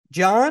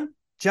John,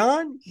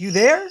 you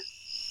there?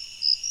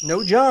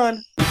 No,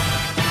 John.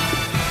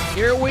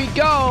 Here we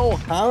go.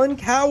 Colin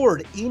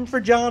Cowherd in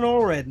for John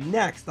Oren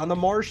next on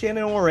the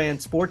Shannon Oren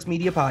Sports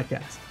Media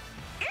Podcast.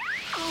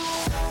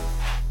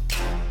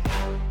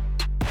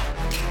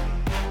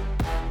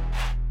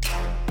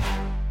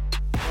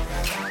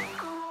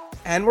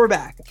 And we're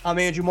back. I'm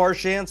Andrew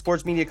Marchand,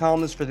 sports media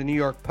columnist for the New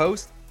York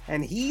Post,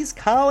 and he's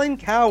Colin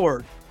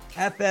Cowherd,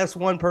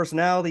 FS1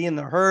 personality in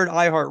the Herd,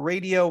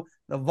 iHeartRadio,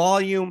 The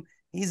Volume.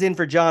 He's in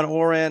for John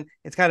Oren.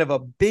 It's kind of a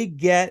big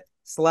get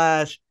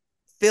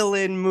 /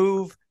 fill-in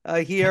move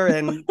here,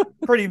 and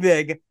pretty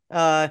big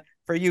for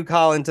you,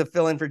 Colin, to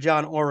fill in for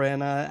John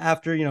Oren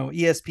after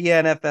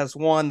ESPN,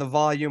 FS1, The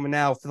Volume, and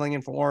now filling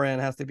in for Oren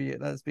has to be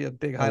a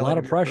big highlight. A lot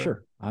of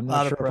pressure. I'm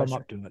not sure if I'm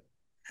up to it.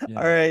 Yeah.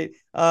 All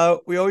right.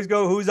 We always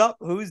go who's up,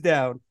 who's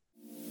down.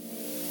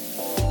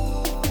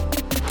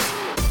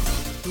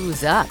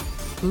 Who's up?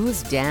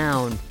 Who's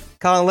down?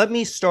 Colin, let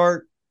me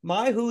start.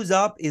 My who's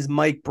up is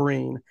Mike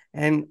Breen.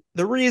 And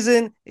the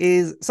reason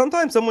is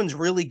sometimes someone's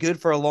really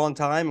good for a long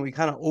time and we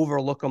kind of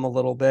overlook them a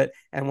little bit.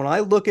 And when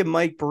I look at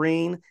Mike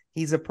Breen,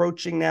 he's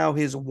approaching now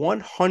his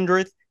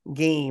 100th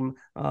game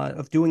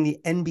of doing the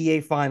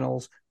NBA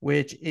Finals,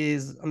 which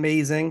is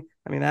amazing.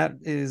 I mean, that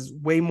is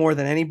way more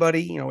than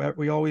anybody.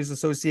 We always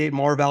associate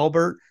Marv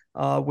Albert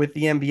with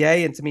the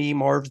NBA, and to me,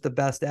 Marv's the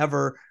best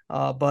ever.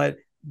 But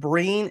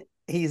Breen,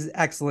 he's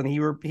excellent.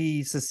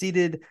 He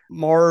succeeded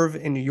Marv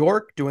in New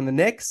York doing the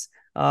Knicks,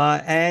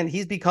 and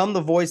he's become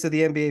the voice of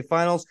the NBA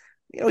Finals.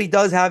 He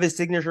does have his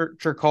signature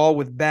call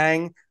with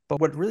Bang,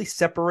 but what really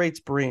separates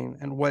Breen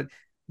and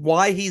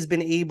why he's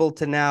been able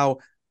to now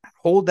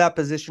hold that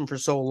position for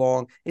so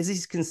long is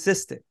he's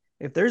consistent.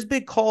 If there's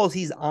big calls,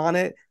 he's on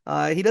it.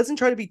 He doesn't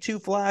try to be too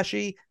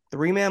flashy.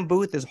 Three-man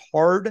booth is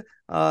hard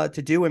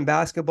to do in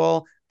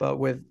basketball, but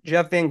with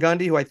Jeff Van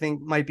Gundy, who I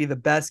think might be the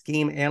best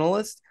game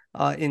analyst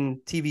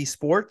in TV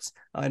sports,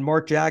 and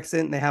Mark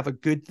Jackson, they have a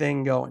good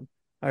thing going.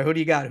 All right, who do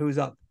you got? Who's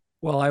up?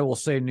 Well, I will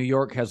say New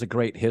York has a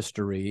great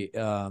history,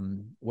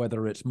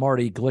 whether it's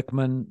Marty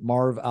Glickman,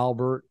 Marv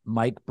Albert,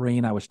 Mike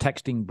Breen. I was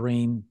texting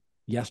Breen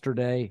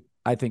yesterday.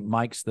 I think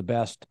Mike's the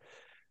best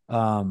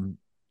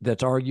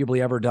that's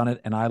arguably ever done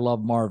it, and I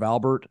love Marv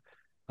Albert.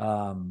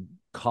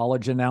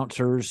 College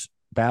announcers,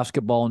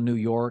 basketball in New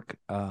York.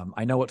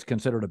 I know it's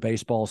considered a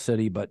baseball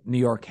city, but New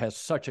York has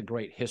such a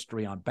great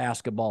history on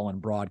basketball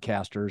and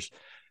broadcasters.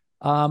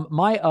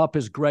 My up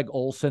is Greg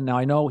Olson. Now,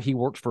 I know he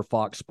works for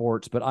Fox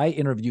Sports, but I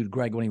interviewed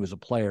Greg when he was a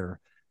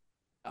player.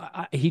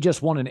 He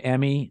just won an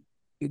Emmy.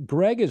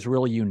 Greg is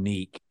really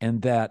unique in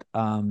that,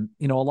 a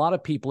lot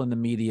of people in the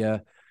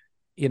media,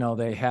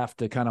 they have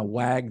to kind of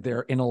wag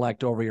their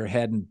intellect over your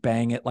head and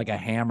bang it like a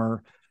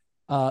hammer.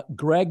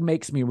 Greg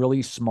makes me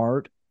really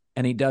smart,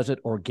 and he does it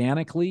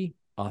organically,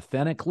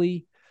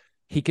 authentically.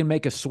 He can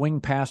make a swing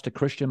pass to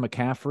Christian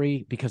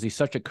McCaffrey because he's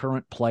such a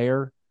current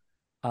player.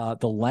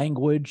 The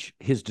language,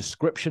 his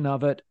description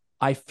of it,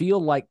 I feel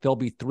like there'll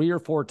be 3 or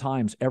 4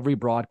 times every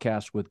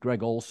broadcast with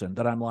Greg Olson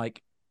that I'm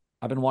like,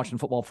 I've been watching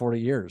football 40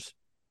 years.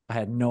 I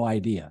had no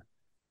idea.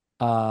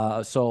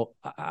 So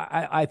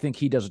I think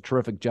he does a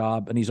terrific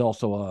job, and he's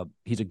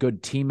a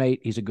good teammate.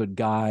 He's a good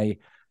guy.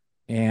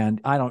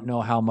 And I don't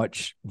know how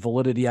much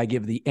validity I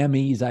give the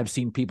Emmys. I've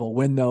seen people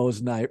win those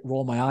and I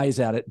roll my eyes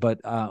at it,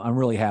 but I'm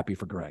really happy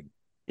for Greg.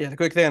 Yeah, the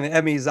quick thing on the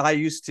Emmys, I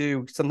used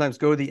to sometimes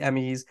go to the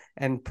Emmys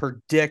and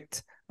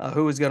predict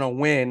who was going to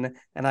win,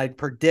 and I'd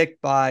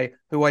predict by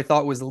who I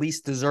thought was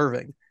least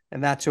deserving.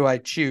 And that's who I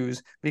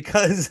choose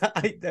because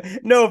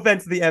no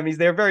offense to the Emmys.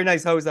 They're very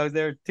nice hosts. I was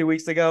there 2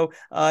 weeks ago.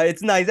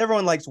 It's nice.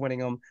 Everyone likes winning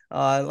them.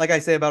 Like I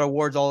say about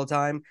awards all the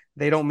time,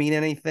 they don't mean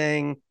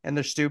anything and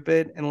they're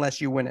stupid unless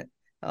you win it.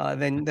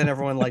 Then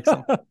everyone likes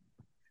them.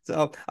 So,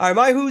 all right,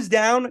 my who's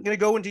down. I'm going to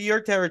go into your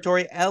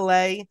territory,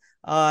 LA.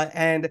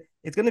 And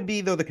it's going to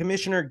be, though, the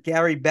commissioner,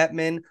 Gary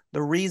Bettman,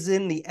 the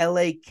reason the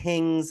LA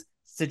Kings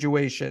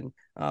situation.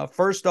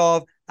 First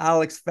off,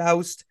 Alex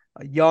Faust,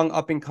 a young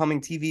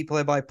up-and-coming TV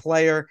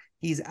play-by-player.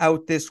 He's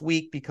out this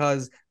week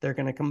because they're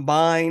going to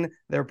combine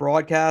their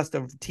broadcast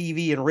of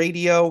TV and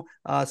radio.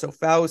 So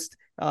Faust,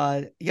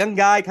 young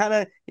guy, kind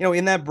of,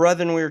 in that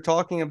brethren we were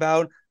talking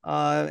about.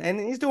 And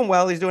he's doing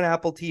well. He's doing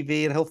Apple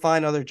TV, and he'll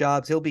find other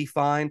jobs. He'll be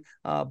fine.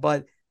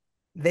 But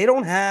they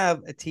don't have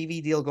a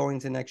TV deal going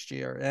to next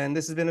year. And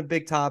this has been a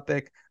big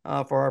topic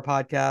for our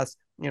podcast.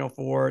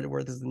 For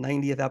where this is the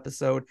 90th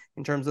episode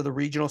in terms of the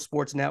regional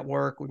sports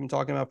network we've been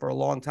talking about for a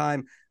long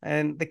time.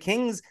 And the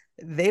Kings,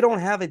 they don't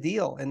have a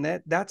deal.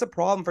 And that's a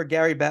problem for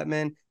Gary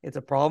Bettman. It's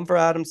a problem for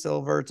Adam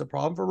Silver. It's a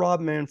problem for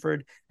Rob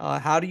Manfred.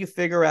 How do you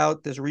figure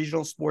out this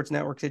regional sports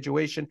network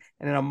situation?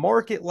 And in a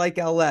market like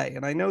LA,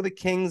 and I know the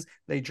Kings,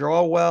 they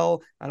draw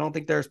well. I don't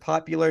think they're as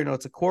popular.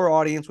 It's a core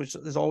audience, which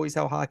is always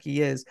how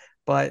hockey is.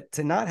 But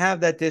to not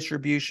have that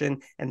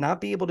distribution and not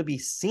be able to be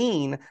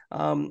seen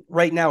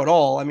right now at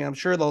all, I mean, I'm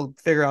sure they'll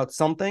figure out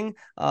something,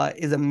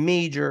 is a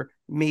major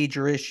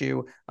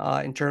issue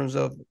in terms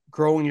of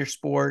growing your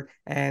sport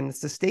and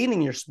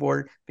sustaining your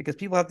sport, because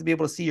people have to be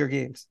able to see your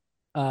games.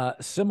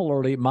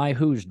 Similarly, my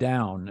who's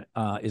down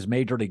is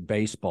Major League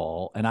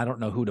Baseball, and I don't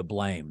know who to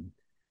blame.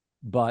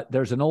 But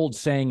there's an old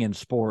saying in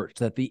sports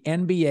that the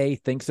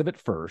NBA thinks of it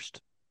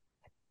first,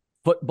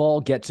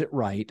 football gets it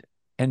right,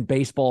 and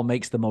baseball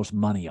makes the most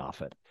money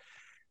off it.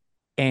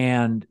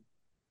 And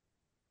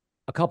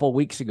a couple of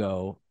weeks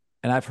ago,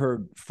 and I've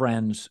heard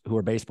friends who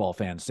are baseball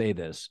fans say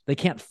this, they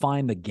can't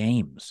find the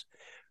games.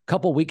 A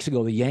couple of weeks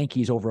ago, the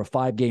Yankees, over a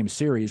 5-game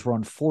series, were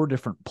on 4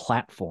 different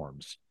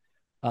platforms.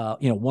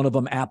 One of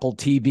them Apple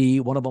TV,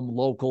 one of them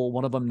local,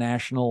 one of them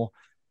national.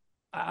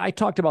 I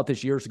talked about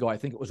this years ago. I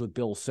think it was with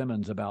Bill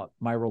Simmons, about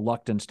my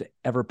reluctance to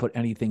ever put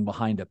anything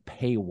behind a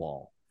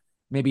paywall.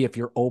 Maybe if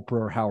you're Oprah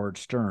or Howard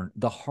Stern,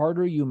 the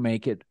harder you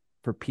make it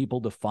for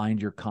people to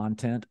find your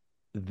content,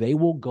 they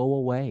will go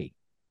away.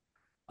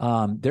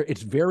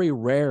 It's very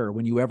rare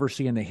when you ever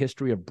see in the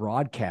history of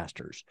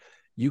broadcasters,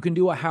 you can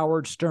do a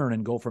Howard Stern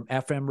and go from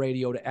FM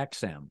radio to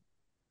XM.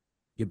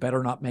 You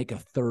better not make a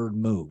third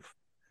move.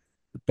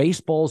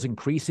 Baseball's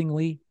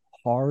increasingly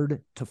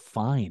hard to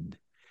find.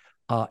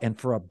 And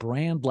for a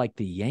brand like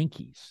the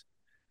Yankees,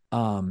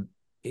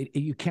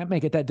 you can't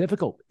make it that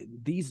difficult.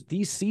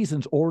 These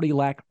seasons already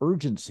lack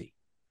urgency.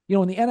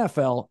 In the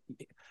NFL,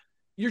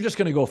 you're just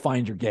going to go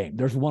find your game.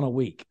 There's one a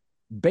week.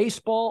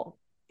 Baseball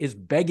is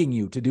begging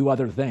you to do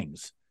other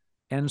things.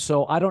 And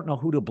so I don't know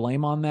who to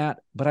blame on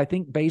that, but I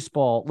think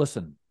baseball,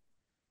 listen,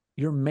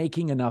 you're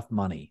making enough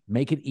money.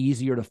 Make it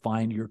easier to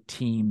find your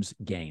team's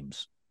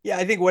games. Yeah,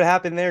 I think what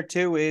happened there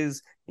too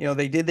is,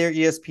 they did their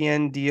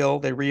ESPN deal,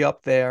 they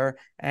re-upped there,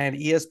 and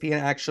ESPN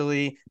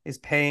actually is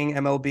paying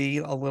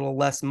MLB a little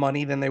less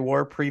money than they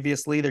were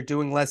previously. They're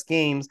doing less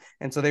games,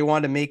 and so they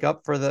wanted to make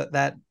up for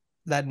that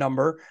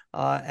number.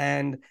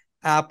 And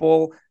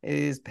Apple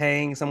is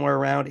paying somewhere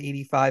around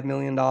 $85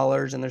 million,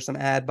 and there's some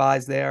ad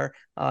buys there.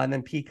 And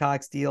then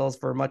Peacock's deals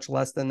for much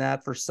less than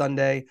that for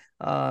Sunday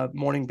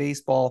morning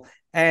baseball.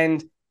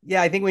 And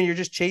yeah, I think when you're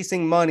just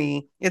chasing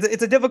money,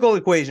 it's a difficult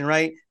equation,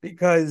 right?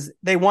 Because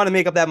they want to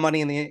make up that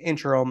money in the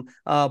interim,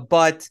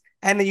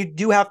 and you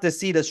do have to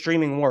see the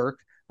streaming work.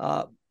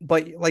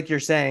 But like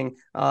you're saying,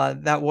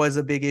 that was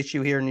a big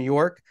issue here in New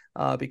York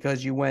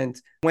because you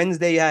went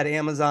Wednesday, you had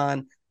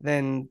Amazon,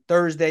 then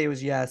Thursday it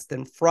was Yes,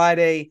 then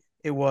Friday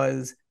it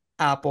was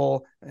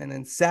Apple, and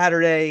then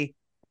Saturday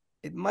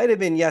it might have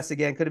been Yes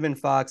again, could have been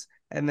Fox,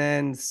 and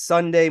then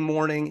Sunday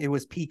morning it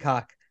was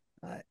Peacock.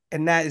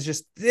 And that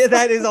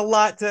is a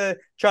lot to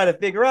try to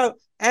figure out.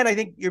 And I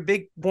think your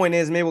big point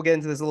is, maybe we'll get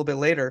into this a little bit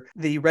later,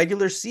 the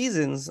regular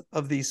seasons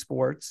of these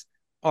sports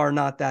are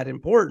not that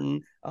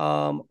important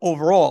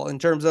overall. In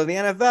terms of the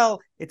NFL,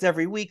 it's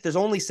every week. There's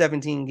only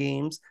 17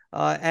 games,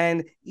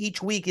 and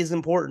each week is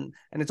important.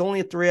 And it's only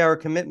a 3-hour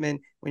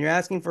commitment. When you're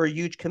asking for a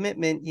huge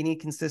commitment, you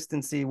need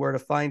consistency, where to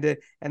find it,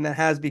 and that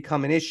has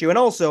become an issue. And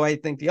also, I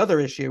think the other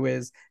issue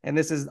is, and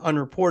this is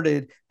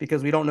unreported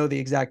because we don't know the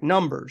exact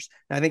numbers,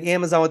 and I think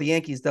Amazon with the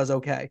Yankees does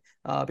okay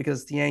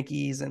because it's the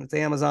Yankees and it's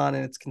Amazon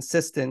and it's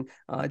consistent.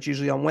 It's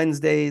usually on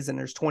Wednesdays and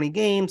there's 20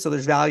 games, so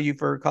there's value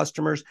for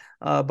customers.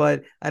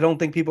 But I don't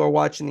think people are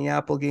watching the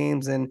Apple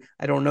games, and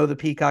I don't know the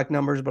Peacock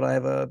numbers, but I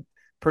have a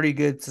pretty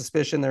good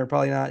suspicion there are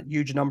probably not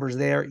huge numbers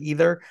there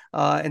either.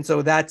 And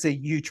so that's a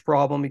huge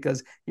problem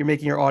because you're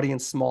making your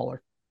audience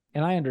smaller.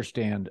 And I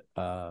understand,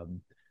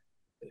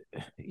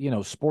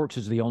 sports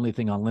is the only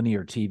thing on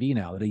linear TV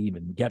now that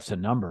even gets a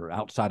number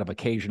outside of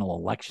occasional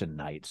election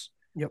nights.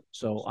 Yep.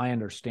 So I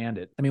understand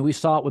it. I mean, we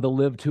saw it with the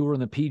LIV Tour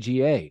and the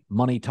PGA.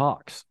 Money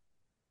talks.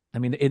 I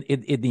mean,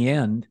 in the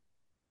end,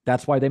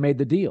 that's why they made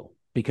the deal,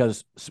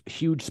 because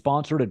huge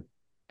sponsors,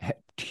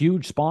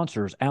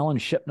 Alan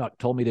Shipnuck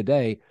told me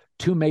today,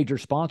 2 major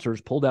sponsors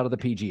pulled out of the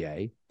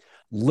PGA.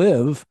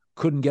 LIV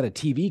couldn't get a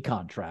TV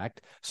contract.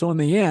 So in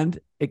the end,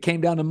 it came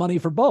down to money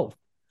for both.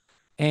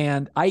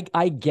 And I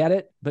get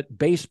it, but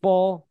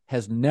baseball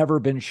has never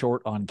been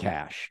short on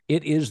cash.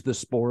 It is the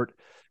sport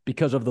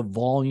because of the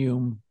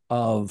volume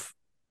of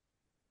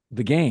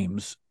the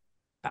games.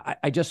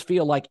 I just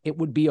feel like it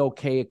would be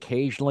okay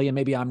occasionally, and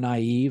maybe I'm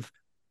naive,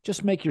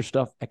 just make your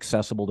stuff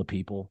accessible to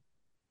people.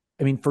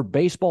 I mean, for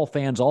baseball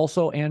fans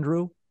also,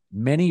 Andrew,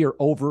 many are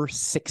over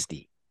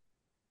 60.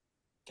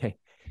 Okay.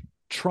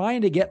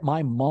 Trying to get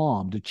my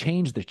mom to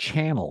change the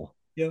channel.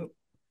 Yep.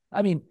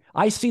 I mean,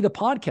 I see the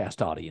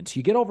podcast audience.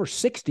 You get over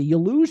 60, you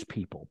lose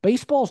people.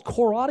 Baseball's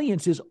core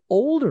audience is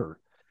older.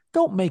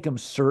 Don't make them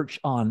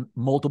search on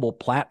multiple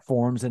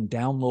platforms and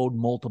download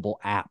multiple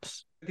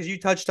apps. Because you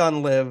touched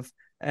on LIV,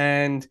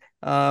 and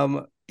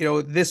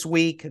this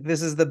week,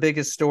 this is the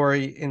biggest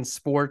story in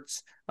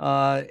sports.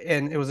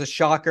 And it was a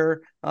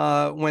shocker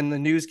when the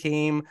news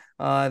came.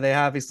 They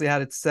obviously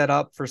had it set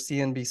up for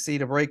CNBC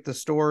to break the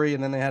story,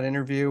 and then they had an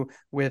interview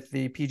with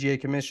the PGA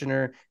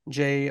commissioner,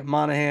 Jay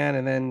Monahan,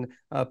 and then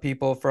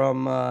people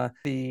from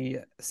the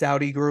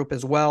Saudi group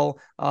as well.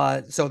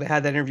 So they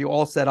had that interview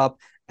all set up,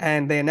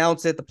 and they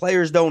announced it. The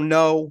players don't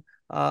know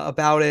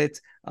about it.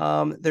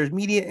 There's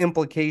media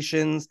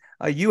implications.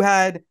 You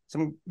had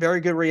some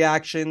very good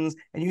reactions,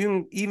 and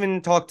you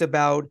even talked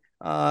about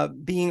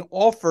being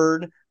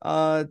offered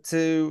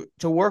to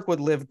work with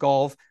LIV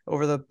Golf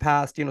over the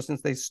past,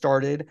 since they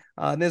started.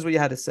 And this is what you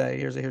had to say.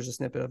 Here's a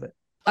snippet of it.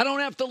 I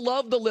don't have to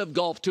love the LIV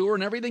Golf Tour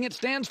and everything it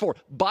stands for.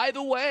 By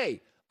the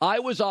way, I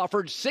was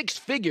offered 6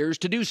 figures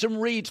to do some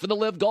reads for the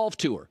LIV Golf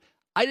Tour.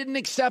 I didn't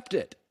accept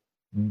it.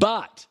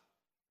 But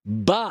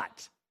I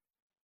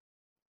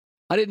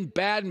didn't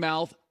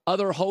badmouth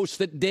other hosts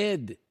that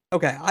did.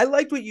 Okay, I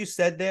liked what you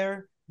said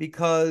there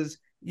because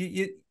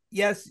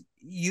yes,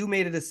 you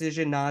made a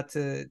decision not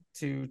to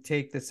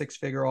take the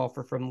 6-figure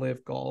offer from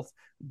LIV Golf,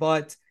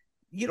 but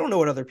you don't know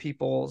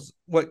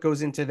what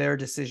goes into their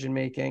decision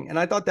making, and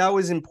I thought that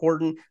was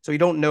important. So you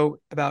don't know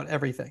about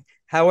everything.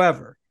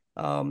 However,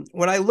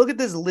 when I look at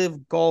this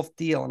LIV Golf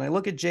deal and I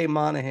look at Jay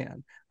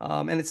Monahan,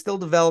 and it's still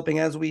developing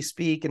as we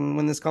speak, and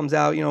when this comes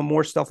out,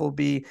 more stuff there'll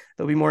be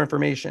more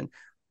information.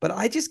 But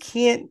I just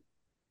can't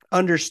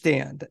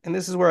understand, and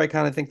this is where I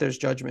kind of think there's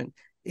judgment,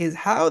 is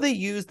how they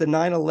use the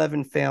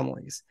 9/11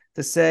 families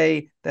to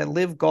say that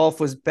LIV Golf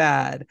was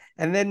bad,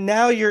 and then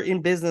now you're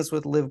in business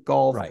with LIV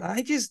Golf. Right.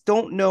 I just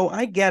don't know.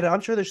 I get it. I'm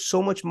sure there's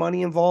so much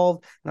money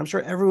involved, and I'm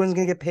sure everyone's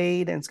going to get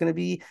paid, and it's going to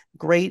be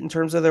great in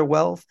terms of their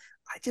wealth.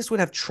 I just would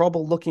have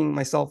trouble looking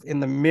myself in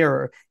the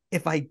mirror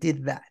if I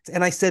did that,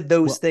 and I said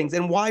those things.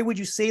 And why would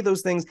you say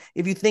those things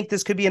if you think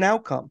this could be an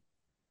outcome?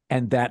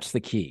 And that's the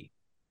key.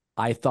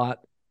 I thought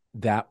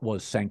that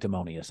was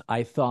sanctimonious.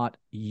 I thought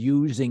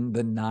using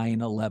the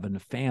 9/11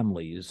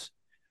 families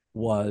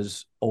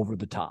was over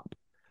the top.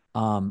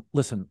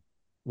 Listen,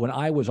 when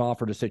I was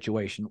offered a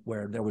situation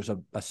where there was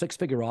a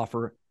 6-figure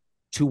offer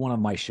to one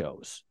of my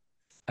shows,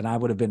 and I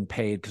would have been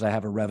paid because I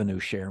have a revenue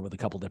share with a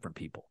couple different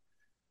people.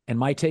 And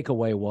my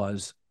takeaway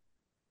was,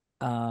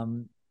 I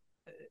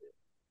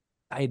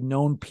had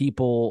known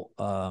people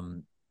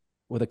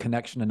with a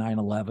connection to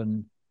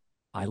 9/11.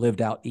 I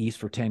lived out east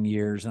for 10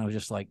 years, and I was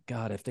just like,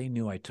 God, if they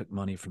knew I took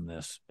money from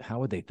this, how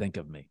would they think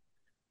of me?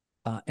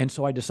 And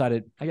so I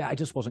decided, I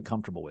just wasn't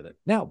comfortable with it.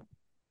 Now,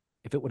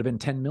 if it would have been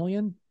 10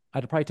 million,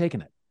 I'd have probably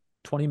taken it.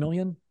 20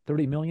 million,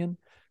 30 million.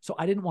 So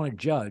I didn't want to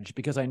judge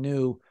because I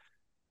knew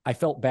I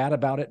felt bad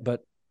about it,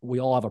 but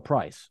we all have a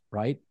price,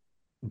 right?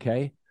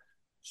 Okay.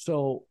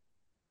 So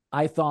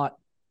I thought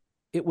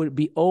it would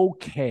be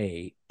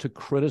okay to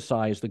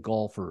criticize the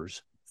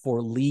golfers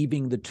for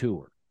leaving the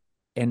tour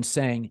and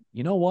saying,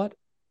 you know what?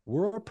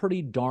 We're a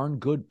pretty darn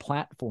good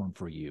platform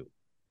for you.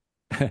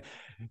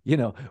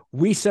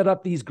 We set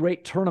up these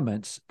great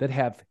tournaments that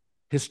have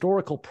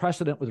historical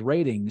precedent with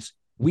ratings.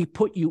 We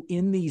put you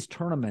in these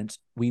tournaments.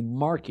 We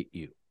market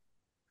you.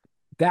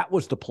 That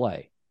was the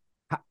play.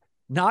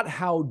 Not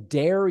how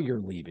dare you're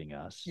leaving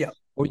us,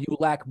 or you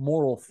lack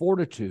moral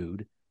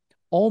fortitude.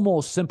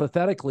 Almost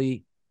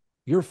sympathetically,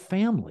 your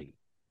family,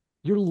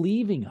 you're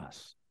leaving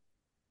us.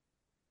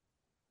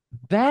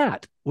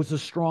 That was a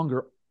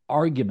stronger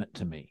argument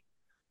to me.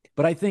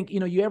 But I think,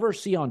 you ever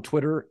see on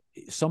Twitter,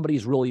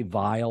 somebody's really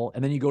vile,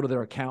 and then you go to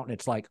their account and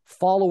it's like,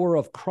 follower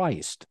of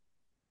Christ.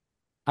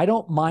 I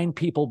don't mind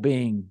people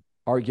being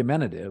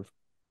argumentative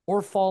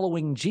or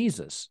following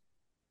Jesus.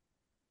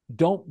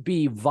 Don't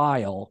be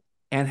vile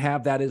and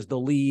have that as the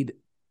lead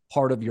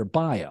part of your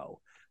bio.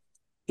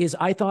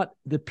 I thought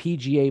the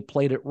PGA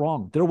played it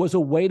wrong. There was a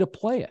way to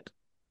play it,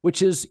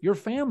 which is your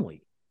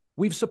family.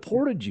 We've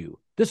supported you.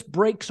 This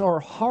breaks our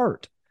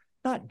heart.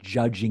 Not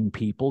judging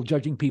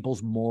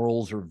people's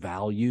morals or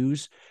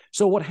values.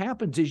 So what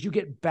happens is you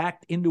get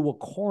backed into a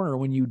corner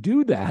when you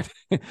do that,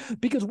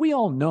 because we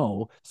all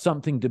know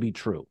something to be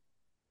true,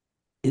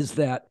 is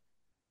that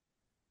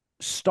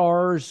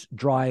stars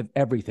drive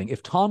everything.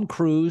 If Tom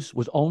Cruise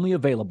was only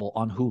available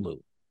on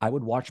Hulu, I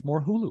would watch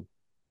more Hulu.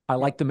 I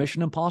like the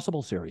Mission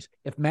Impossible series.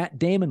 If Matt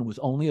Damon was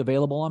only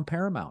available on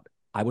Paramount,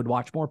 I would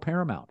watch more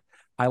Paramount.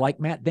 I like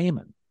Matt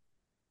Damon.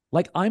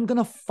 Like, I'm going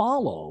to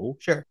follow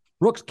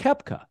Brooks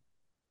Koepka.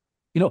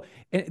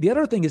 And the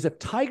other thing is, if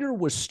Tiger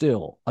was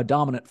still a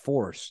dominant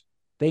force,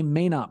 they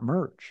may not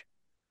merge.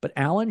 But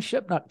Alan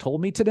Shipnuck told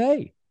me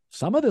today,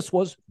 some of this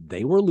was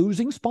they were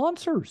losing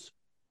sponsors.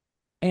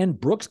 And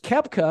Brooks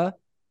Koepka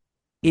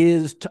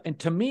is, and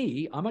to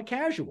me, I'm a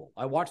casual.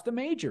 I watch the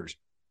majors.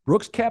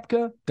 Brooks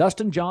Koepka,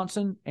 Dustin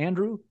Johnson,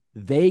 Andrew,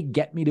 they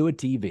get me to a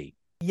TV.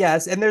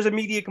 Yes, and there's a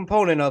media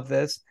component of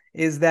this,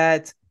 is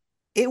that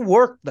it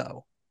worked,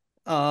 though.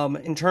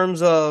 In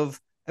terms of,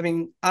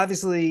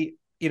 obviously,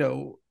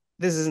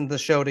 this isn't the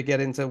show to get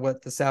into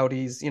what the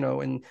Saudis,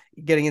 and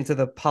getting into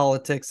the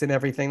politics and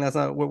everything. That's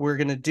not what we're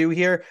going to do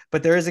here.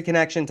 But there is a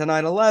connection to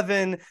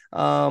 9/11.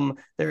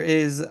 There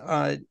is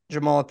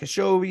Jamal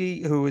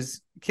Khashoggi, who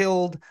was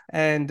killed,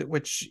 and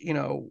which,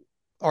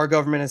 our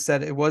government has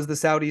said it was the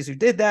Saudis who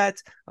did that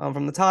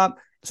from the top.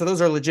 So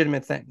those are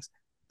legitimate things.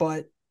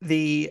 But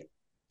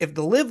if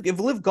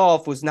LIV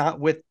Golf was not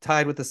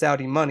tied with the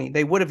Saudi money,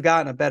 they would have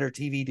gotten a better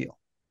TV deal.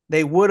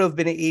 They would have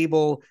been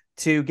able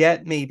to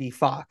get maybe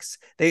Fox.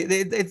 I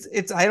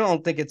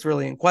don't think it's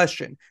really in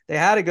question. They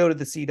had to go to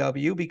the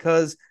CW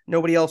because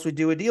nobody else would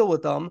do a deal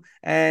with them,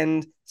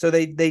 and so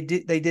they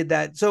did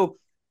that. So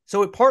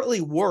it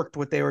partly worked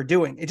what they were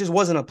doing. It just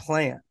wasn't a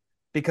plan.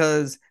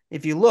 because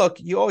if you look,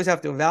 you always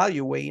have to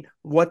evaluate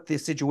what the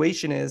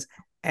situation is.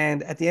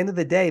 And at the end of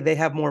the day, they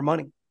have more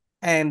money.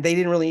 And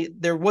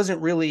there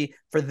wasn't really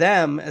for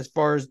them, as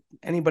far as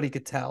anybody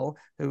could tell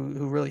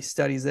who really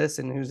studies this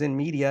and who's in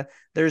media,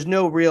 there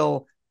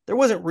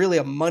wasn't really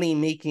a money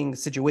making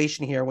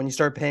situation here when you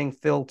start paying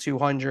Phil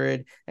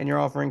 200 and you're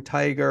offering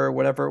Tiger,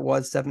 whatever it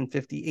was,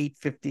 750,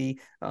 850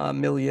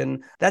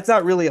 million. That's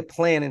not really a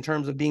plan in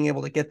terms of being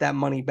able to get that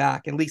money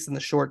back, at least in the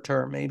short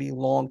term, maybe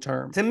long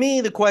term. To me,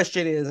 the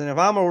question is, and if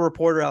I'm a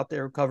reporter out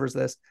there who covers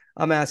this,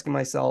 I'm asking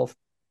myself,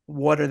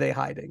 what are they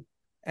hiding?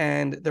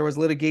 And there was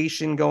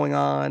litigation going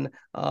on,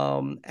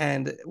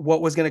 and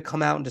what was going to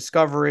come out in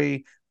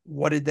discovery.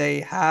 What did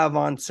they have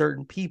on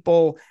certain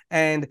people?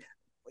 And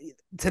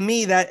to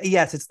me, that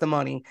yes, it's the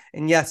money,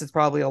 and yes, it's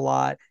probably a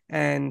lot,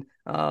 and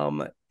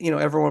everyone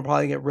will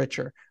probably get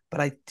richer.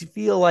 But I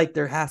feel like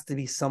there has to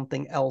be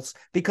something else,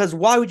 because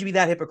why would you be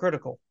that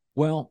hypocritical?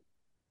 Well,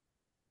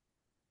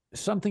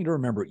 something to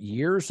remember: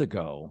 years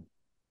ago,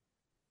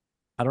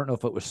 I don't know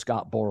if it was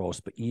Scott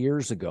Boros, but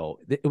years ago,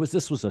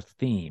 this was a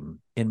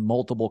theme in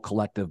multiple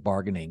collective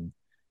bargaining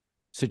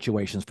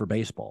situations for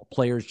baseball.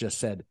 Players just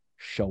said,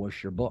 "Show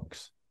us your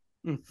books."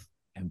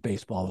 And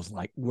baseball was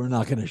like, "We're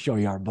not going to show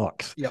you our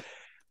books." Yep.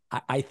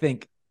 I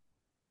think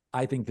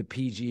the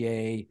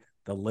PGA,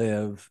 the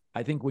LIV,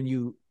 I think when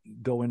you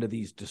go into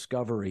these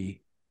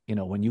discovery,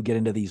 when you get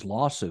into these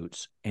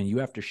lawsuits and you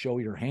have to show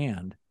your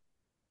hand,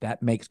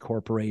 that makes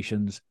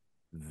corporations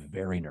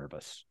very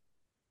nervous.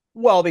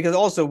 Well,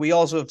 because we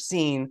also have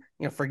seen,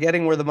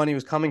 forgetting where the money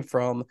was coming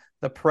from,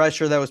 the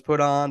pressure that was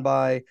put on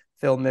by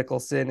Phil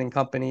Mickelson and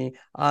company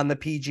on the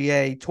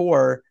PGA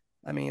Tour.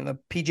 I mean, the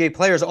PGA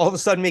players all of a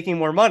sudden making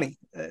more money.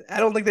 I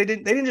don't think they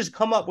didn't just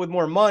come up with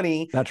more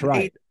money. That's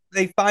right.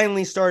 They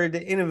finally started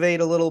to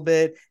innovate a little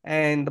bit,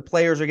 and the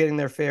players are getting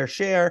their fair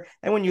share.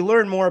 And when you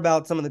learn more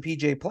about some of the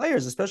PGA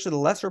players, especially the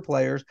lesser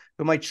players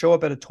who might show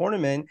up at a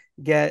tournament,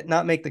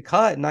 not make the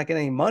cut, and not get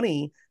any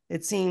money,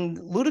 it seemed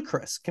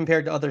ludicrous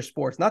compared to other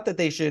sports. Not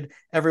that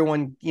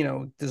everyone,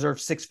 deserve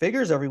six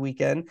figures every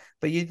weekend,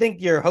 but you think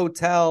your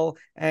hotel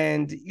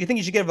and you think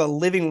you should give a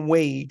living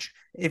wage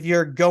if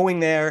you're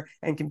going there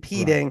and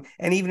competing. Right.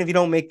 And even if you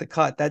don't make the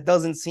cut, that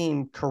doesn't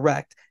seem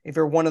correct. If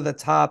you're one of the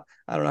top,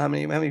 I don't know how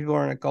many people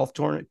are in a golf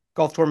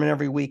tournament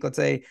every week. Let's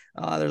say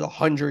there's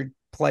 100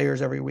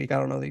 players every week. I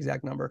don't know the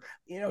exact number.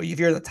 If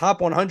you're the top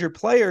 100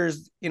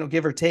 players,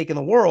 give or take in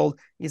the world,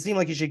 you seem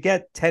like you should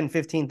get $10,000,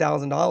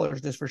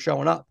 $15,000 just for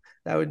showing up.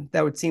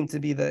 That would seem to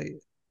be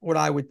what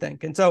I would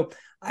think. And so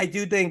I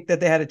do think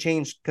that they had to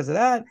change because of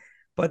that.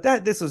 But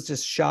this was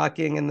just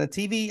shocking. And the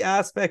TV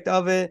aspect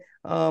of it,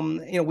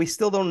 we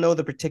still don't know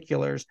the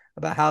particulars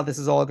about how this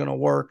is all going to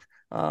work.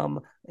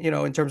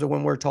 In terms of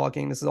when we're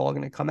talking, this is all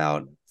going to come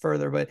out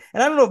further. And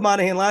I don't know if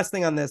Monahan, last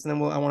thing on this, and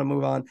then I want to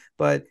move on.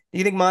 But do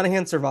you think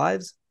Monahan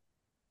survives?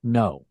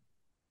 No,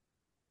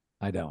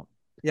 I don't.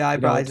 Yeah, I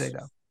probably say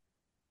no.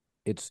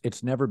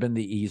 It's never been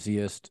the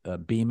easiest.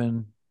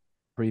 Beeman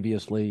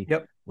previously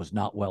was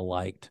not well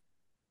liked.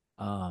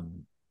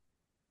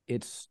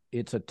 It's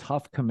a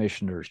tough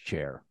commissioner's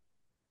chair.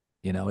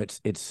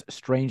 It's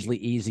strangely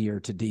easier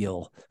to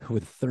deal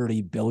with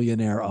 30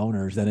 billionaire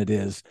owners than it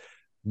is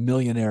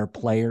millionaire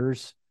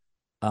players.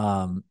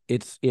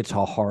 It's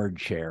a hard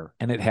chair,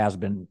 and it has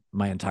been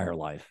my entire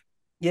life.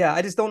 Yeah,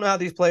 I just don't know how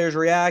these players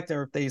react,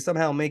 or if they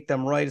somehow make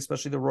them right,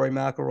 especially the Rory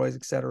McIlroys,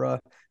 et cetera,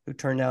 who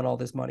turned down all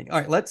this money. All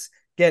right, let's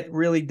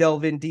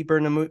delve in deeper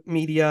into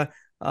media.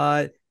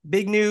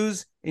 Big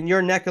news in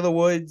your neck of the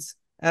woods,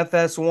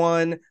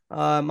 FS1.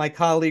 My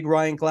colleague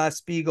Ryan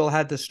Glass-Steagall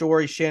had the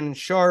story. Shannon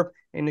Sharp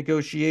in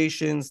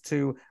negotiations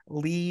to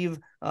leave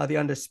the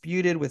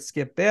Undisputed with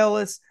Skip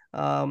Bayless.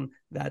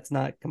 That's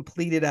not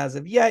completed as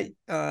of yet.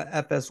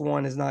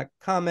 FS1 has not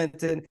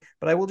commented,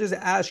 but I will just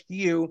ask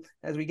you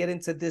as we get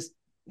into this,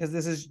 because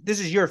this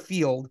is your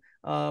field.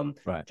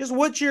 Right. Just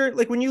what's your,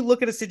 like, when you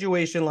look at a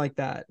situation like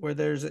that where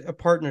there's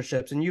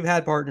partnerships, and you've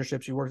had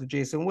partnerships, you worked with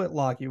Jason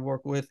Whitlock, you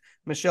worked with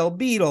Michelle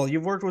Beadle,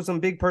 you've worked with some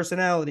big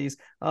personalities.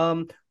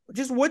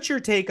 Just what's your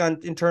take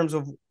in terms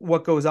of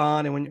what goes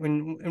on,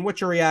 and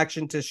what's your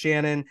reaction to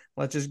Shannon?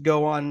 Let's just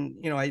go on.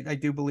 I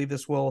do believe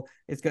it's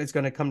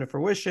going to come to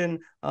fruition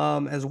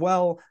as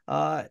well.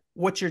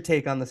 What's your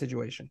take on the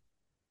situation?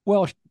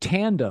 Well,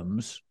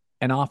 tandems,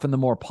 and often the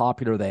more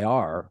popular they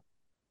are,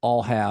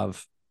 all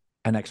have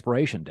an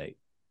expiration date.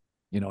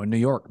 In New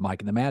York,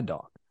 Mike and the Mad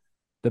Dog.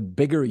 The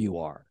bigger you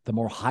are, the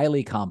more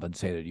highly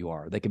compensated you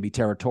are. They can be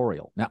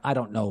territorial. Now, I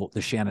don't know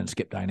the Shannon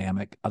Skip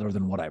dynamic other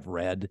than what I've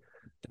read.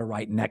 They're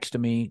right next to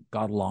me,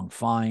 got along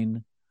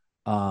fine.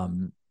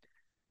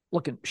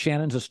 Look,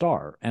 Shannon's a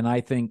star. And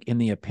I think in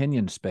the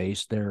opinion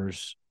space,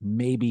 there's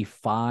maybe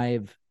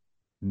 5,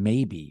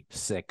 maybe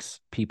 6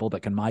 people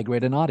that can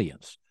migrate an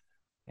audience.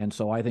 And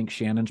so I think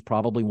Shannon's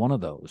probably one of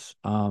those.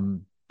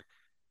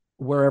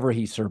 Wherever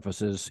he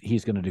surfaces,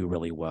 he's going to do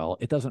really well.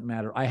 It doesn't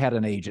matter. I had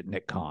an agent,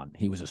 Nick Khan.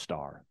 He was a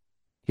star.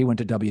 He went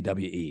to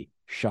WWE.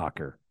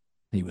 Shocker.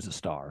 He was a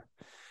star.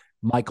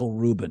 Michael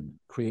Rubin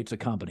creates a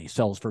company,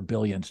 sells for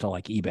billions to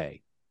like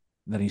eBay.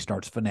 Then he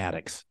starts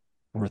Fanatics.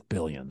 worth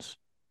billions.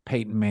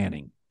 Peyton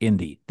Manning,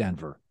 Indy,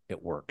 Denver,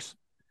 it works.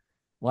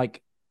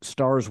 Like,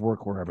 stars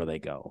work wherever they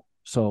go.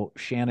 So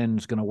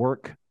Shannon's going to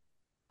work.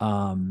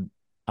 I'm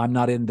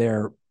not in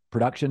their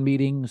production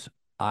meetings.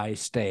 I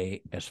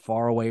stay as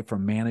far away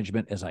from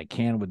management as I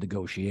can with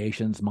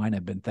negotiations. Mine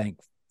have been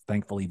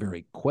thankfully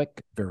very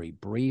quick, very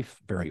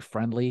brief, very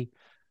friendly.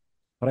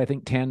 But I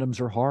think tandems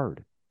are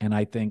hard. And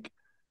I think,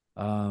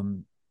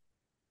 you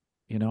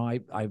know,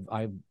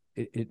 I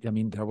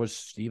mean, there was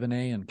Stephen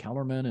A. and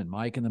Kellerman and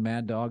Mike and the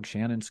Mad Dog,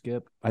 Shannon,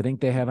 Skip. I think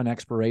they have an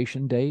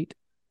expiration date,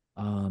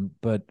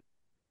 but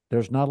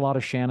there's not a lot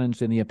of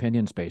Shannons in the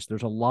opinion space.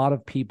 There's a lot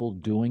of people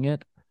doing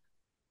it.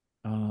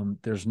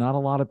 There's not a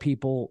lot of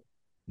people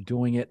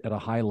doing it at a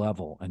high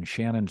level. And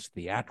Shannon's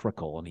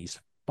theatrical, and he's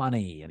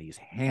funny, and he's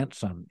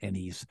handsome, and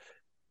he's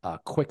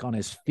quick on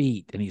his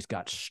feet, and he's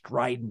got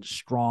strident,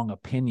 strong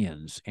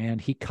opinions,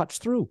 and he cuts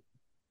through.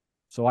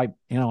 So I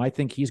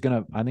think he's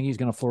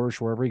gonna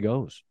flourish wherever he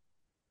goes.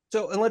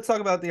 So, and let's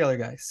talk about the other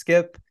guy.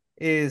 Skip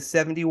is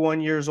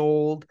 71 years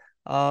old,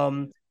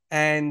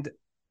 and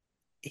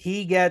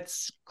he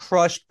gets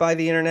crushed by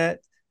the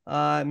internet.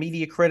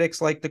 Media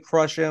critics like to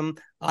crush him.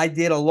 I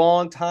did a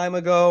long time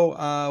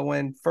ago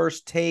when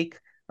First Take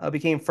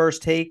became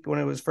First Take, when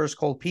it was First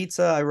Cold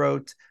Pizza. I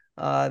wrote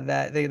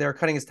that they're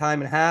cutting his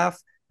time in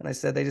half, and I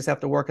said they just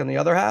have to work on the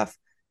other half.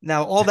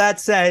 Now, all that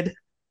said,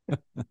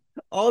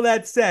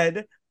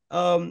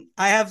 I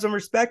have some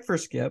respect for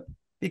Skip,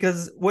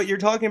 because what you're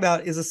talking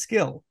about is a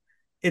skill.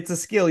 It's a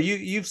skill.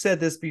 You've said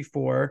this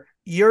before.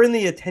 You're in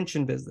the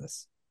attention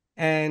business,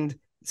 and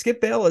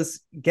Skip Bayless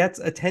gets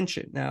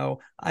attention. Now,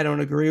 I don't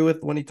agree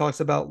with when he talks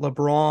about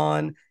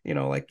LeBron, you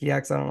know, like he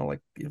acts, I don't know,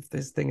 like if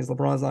this thing is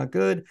LeBron's not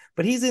good,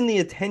 but he's in the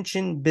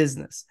attention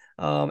business.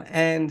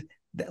 And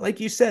like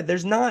you said,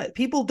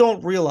 people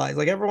don't realize,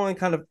 like everyone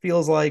kind of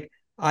feels like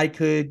I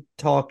could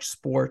talk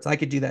sports, I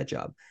could do that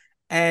job.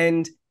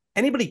 And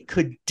anybody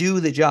could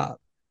do the job.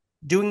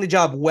 Doing the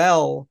job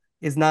well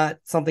is not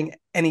something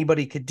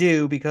anybody could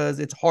do, because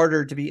it's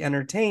harder to be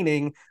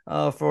entertaining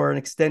for an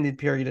extended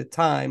period of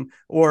time,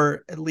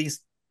 or at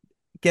least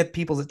get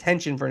people's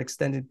attention for an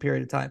extended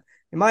period of time.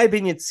 In my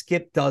opinion,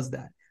 Skip does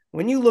that.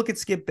 When you look at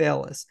Skip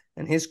Bayless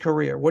and his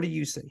career, what do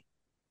you see?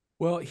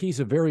 Well, he's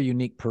a very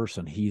unique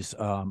person. He's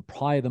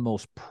probably the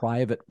most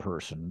private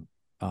person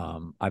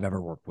I've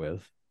ever worked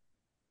with.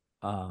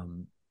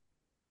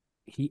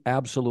 He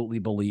absolutely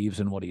believes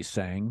in what he's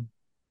saying,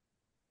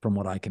 from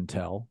what I can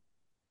tell.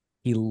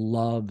 He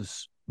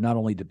loves not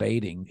only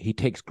debating, he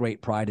takes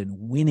great pride in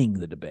winning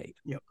the debate.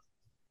 Yep.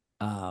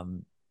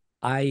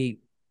 I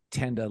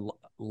tend to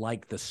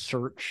like the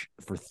search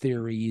for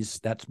theories.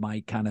 That's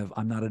my kind of,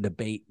 I'm not a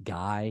debate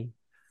guy.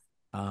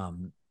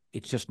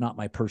 It's just not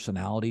my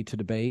personality to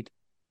debate.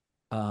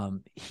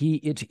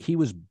 He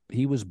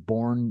was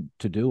born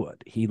to do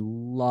it. He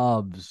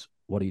loves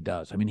what he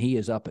does. I mean, he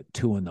is up at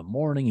 2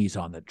 a.m. He's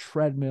on the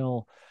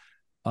treadmill.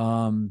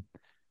 And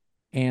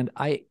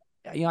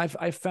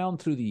I've found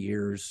through the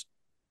years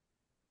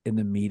in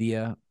the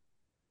media,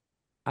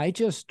 I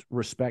just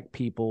respect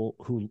people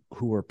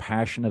who are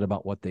passionate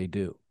about what they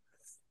do.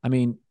 I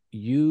mean,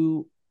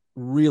 you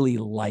really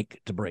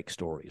like to break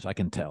stories. I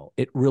can tell.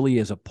 It really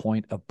is a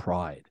point of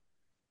pride.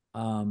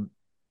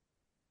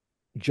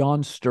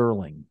 John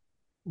Sterling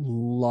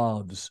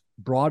loves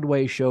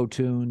Broadway show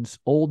tunes,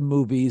 old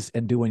movies,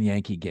 and doing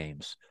Yankee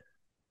games.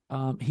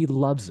 He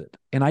loves it.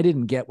 And I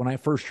didn't get, when I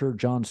first heard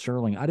John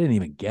Sterling, I didn't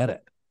even get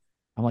it.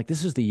 I'm like,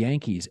 this is the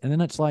Yankees. And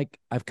then it's like,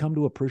 I've come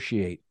to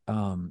appreciate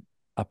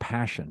a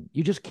passion.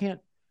 You just can't,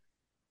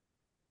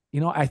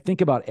 I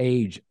think about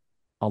age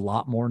a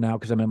lot more now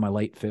because I'm in my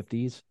late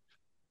 50s.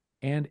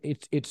 And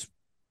it's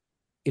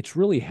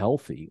really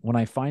healthy when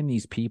I find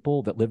these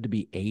people that live to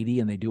be 80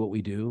 and they do what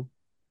we do.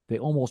 They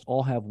almost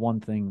all have one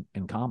thing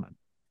in common.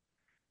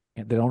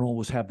 And they don't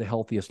always have the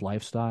healthiest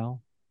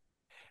lifestyle.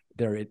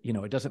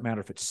 It doesn't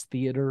matter if it's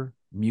theater,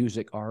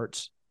 music,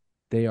 arts.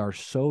 They are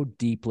so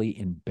deeply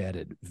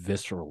embedded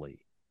viscerally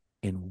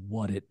in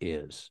what it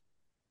is.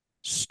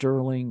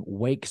 Sterling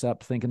wakes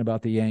up thinking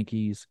about the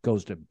Yankees,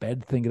 goes to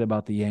bed thinking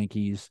about the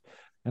Yankees.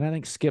 And I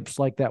think Skip's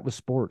like that with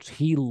sports.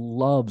 He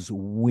loves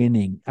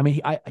winning. I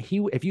mean,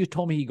 if you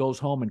told me he goes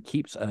home and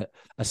keeps a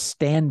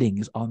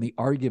standings on the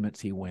arguments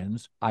he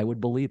wins, I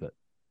would believe it.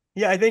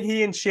 Yeah, I think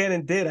he and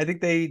Shannon did. I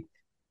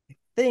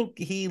think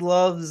he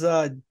loves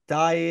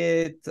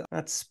diet,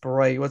 not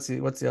Sprite. What's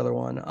the other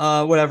one?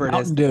 Whatever it is.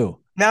 Mountain Dew.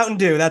 Mountain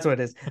Dew, that's what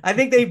it is. I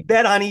think they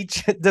bet on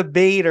each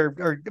debate,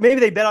 or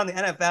maybe they bet on the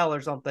NFL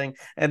or something,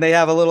 and they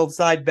have a little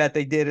side bet.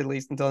 They did, at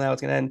least until now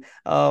it's going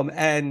to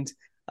end.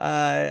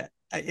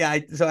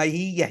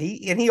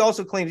 He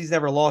also claims he's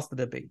never lost the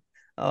debate,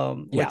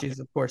 which is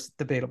of course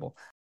debatable.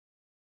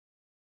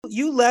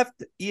 You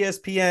left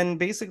ESPN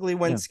basically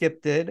when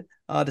Skip did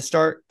to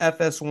start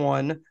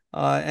FS1,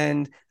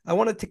 and I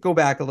wanted to go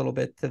back a little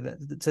bit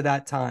to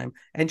that time.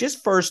 And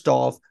just first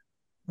off,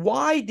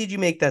 why did you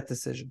make that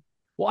decision?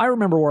 Well, I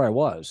remember where I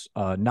was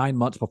 9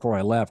 months before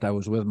I left. I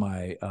was with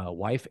my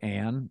wife,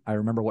 Ann. I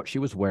remember what she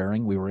was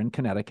wearing. We were in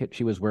Connecticut.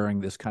 She was wearing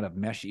this kind of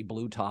meshy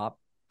blue top,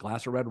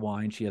 glass of red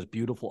wine. She has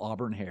beautiful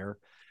auburn hair.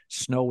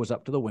 Snow was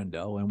up to the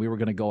window, and we were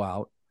going to go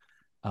out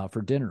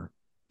for dinner.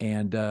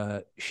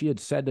 And she had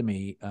said to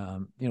me,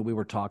 we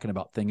were talking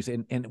about things,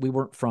 and we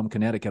weren't from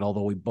Connecticut,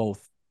 although we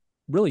both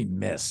really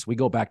miss. We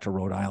go back to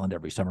Rhode Island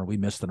every summer. We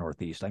miss the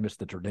Northeast. I miss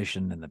the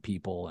tradition and the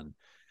people, and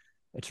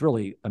it's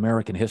really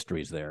American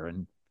history's there.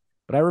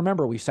 But I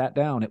remember we sat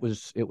down. It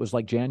was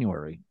like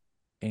January,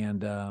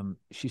 and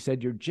she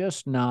said, "You're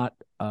just not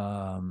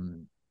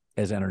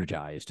as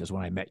energized as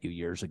when I met you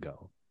years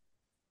ago."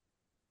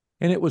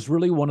 And it was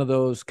really one of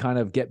those kind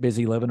of get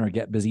busy living or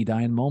get busy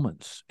dying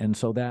moments. And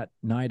so that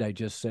night I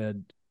just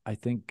said, I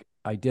think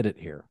I did it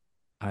here.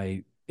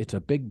 It's a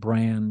big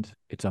brand.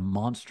 It's a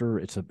monster.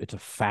 It's a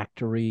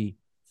factory.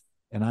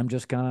 And I'm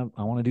just I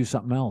want to do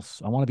something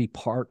else. I want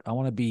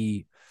to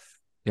be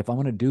if I'm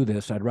going to do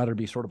this, I'd rather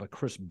be sort of a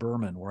Chris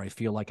Berman where I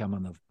feel like I'm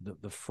on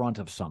the front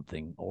of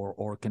something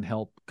or can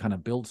help kind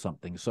of build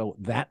something. So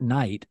that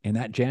night in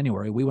that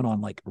January, we went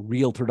on like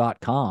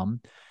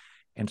realtor.com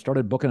and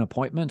started booking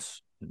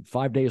appointments.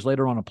 5 days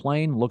later on a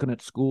plane, looking at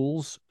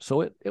schools.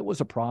 So it was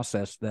a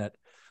process that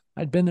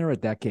I'd been there a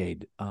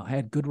decade. I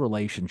had good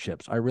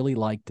relationships. I really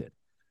liked it.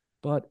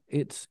 But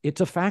it's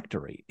a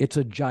factory. It's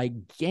a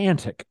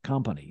gigantic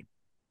company.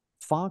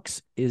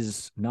 Fox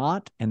is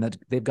not, and that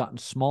they've gotten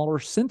smaller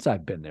since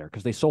I've been there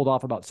because they sold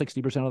off about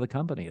 60% of the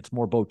company. It's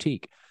more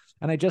boutique.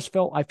 And I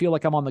feel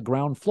like I'm on the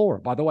ground floor.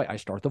 By the way, I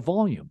start the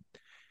volume.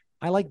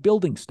 I like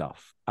building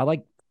stuff.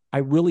 I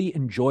really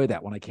enjoy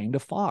that. When I came to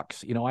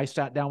Fox, I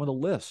sat down with a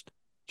list.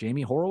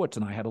 Jamie Horowitz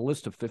and I had a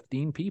list of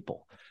 15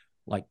 people,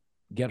 like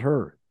get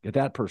her, get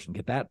that person,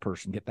 get that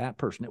person, get that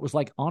person. It was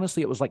like,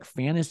 honestly, it was like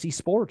fantasy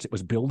sports. It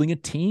was building a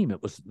team.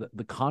 It was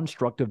the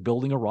construct of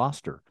building a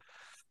roster.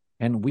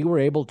 And we were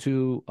able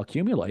to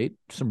accumulate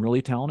some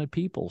really talented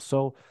people.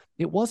 So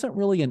it wasn't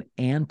really an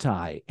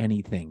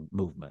anti-anything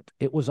movement.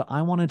 It was,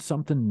 I wanted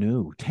something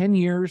new. 10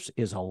 years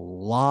is a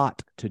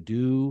lot to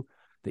do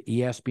the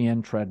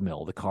ESPN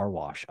treadmill, the car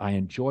wash. I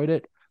enjoyed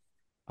it.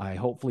 I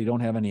hopefully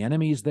don't have any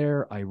enemies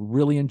there. I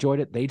really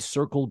enjoyed it. They'd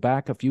circled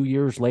back a few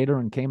years later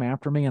and came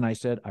after me. And I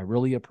said, I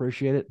really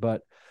appreciate it,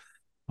 but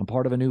I'm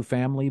part of a new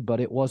family. But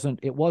it wasn't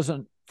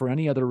for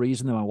any other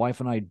reason than my wife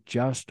and I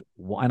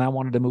and I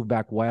wanted to move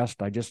back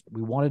west.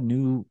 We wanted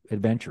new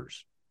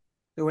adventures.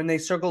 So when they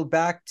circled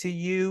back to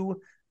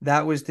you,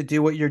 that was to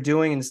do what you're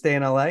doing and stay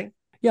in LA?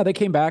 Yeah, they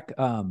came back.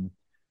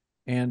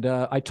 And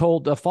I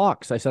told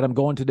Fox, I said, I'm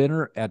going to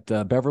dinner at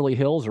Beverly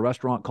Hills, a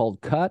restaurant called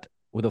Cut,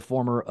 with a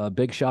former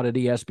big shot at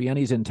ESPN.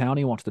 He's in town.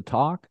 He wants to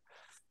talk.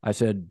 I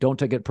said, don't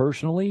take it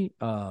personally.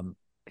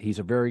 He's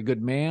a very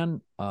good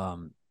man.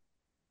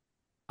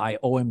 I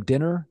owe him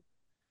dinner,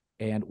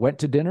 and went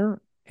to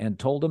dinner and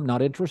told him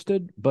not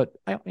interested. But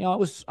I'm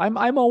always,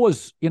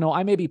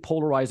 I may be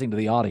polarizing to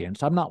the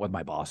audience. I'm not with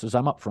my bosses.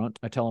 I'm up front.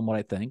 I tell them what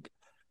I think.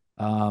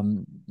 I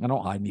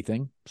don't hide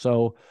anything.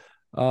 So,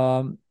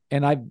 and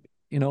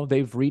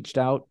they've reached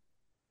out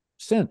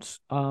since.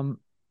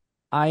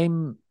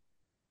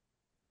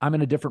 I'm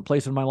in a different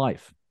place in my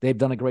life. They've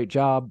done a great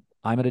job.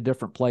 I'm at a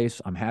different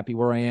place. I'm happy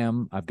where I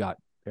am. I've got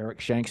Eric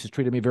Shanks has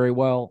treated me very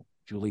well.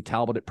 Julie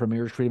Talbot at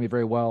Premier's treated me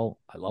very well.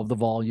 I love the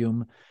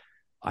volume.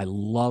 I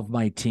love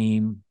my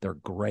team. They're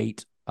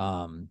great.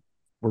 We're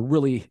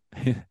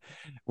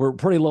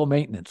pretty low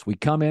maintenance. We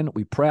come in,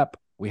 we prep,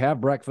 we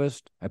have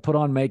breakfast. I put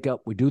on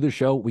makeup. We do the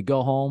show. We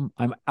go home.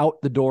 I'm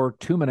out the door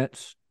 2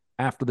 minutes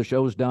after the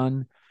show's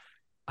done.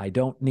 I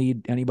don't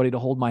need anybody to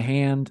hold my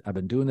hand. I've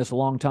been doing this a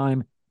long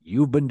time.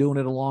 You've been doing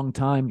it a long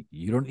time.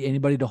 You don't need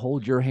anybody to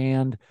hold your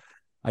hand.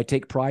 I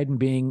take pride in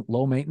being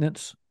low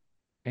maintenance,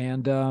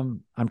 and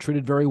I'm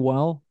treated very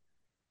well.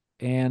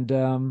 And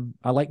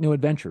I like new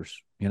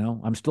adventures.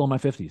 I'm still in my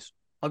 50s.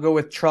 I'll go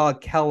with Trog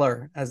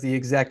Keller as the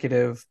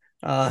executive.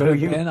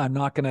 I'm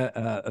not going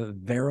to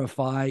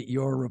verify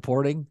your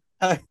reporting.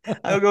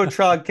 I'll go with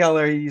Trog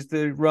Keller. He used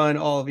to run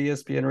all of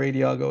ESPN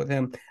radio. I'll go with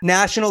him.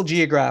 National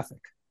Geographic.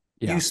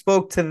 Yeah. You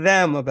spoke to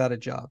them about a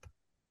job.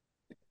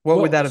 What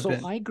would that have been?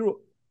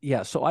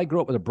 So I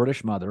grew up with a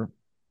British mother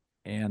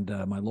and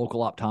my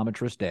local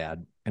optometrist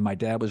dad, and my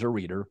dad was a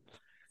reader.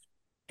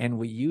 And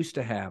we used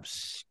to have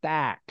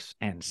stacks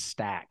and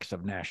stacks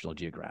of National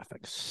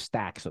Geographic,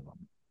 stacks of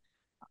them.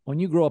 When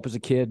you grow up as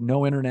a kid,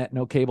 no internet,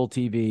 no cable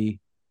TV,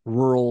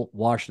 rural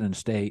Washington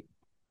State,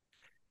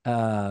 you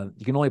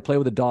can only play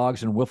with the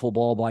dogs and wiffle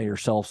ball by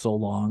yourself so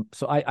long.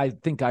 So I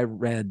think I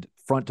read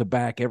front to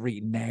back every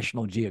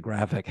National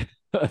Geographic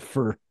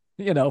for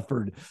the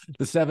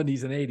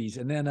 70s and 80s.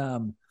 And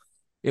then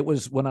it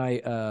was when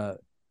I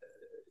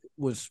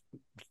was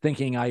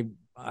thinking I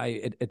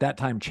at that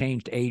time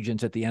changed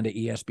agents at the end of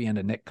ESPN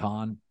to Nick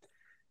Kahn.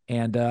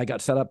 And I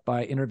got set up.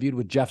 I interviewed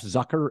with Jeff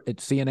Zucker at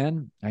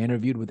CNN. I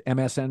interviewed with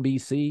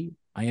MSNBC.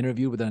 I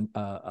interviewed with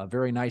a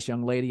very nice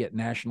young lady at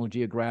National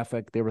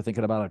Geographic. They were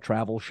thinking about a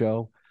travel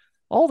show.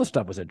 All the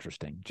stuff was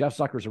interesting. Jeff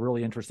Zucker's a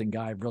really interesting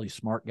guy, really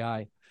smart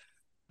guy.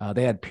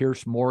 They had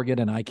Pierce Morgan,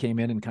 and I came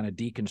in and kind of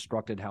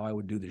deconstructed how I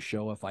would do the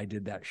show if I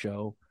did that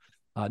show.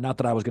 Not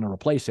that I was going to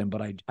replace him,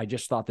 but I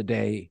just thought the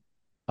day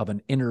of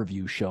an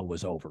interview show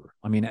was over.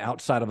 I mean,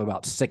 outside of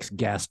about 6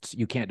 guests,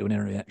 you can't do an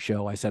internet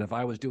show. I said, if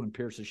I was doing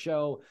Pierce's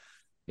show,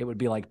 it would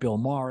be like Bill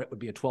Maher. It would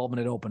be a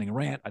 12-minute opening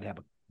rant. I'd have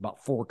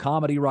about 4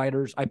 comedy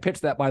writers. I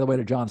pitched that, by the way,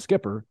 to John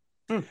Skipper,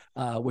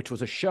 which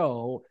was a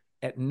show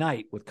at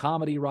night with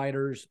comedy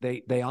writers.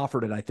 They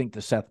offered it, I think,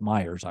 to Seth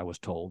Meyers, I was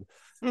told,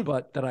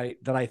 but that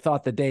I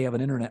thought the day of an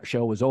internet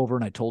show was over,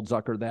 and I told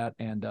Zucker that,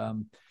 and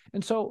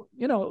so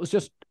it was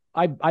just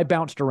I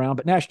bounced around.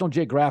 But National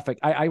Geographic,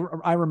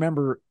 I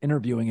remember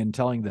interviewing and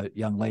telling the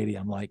young lady,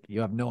 I'm like,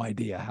 you have no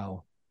idea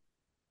how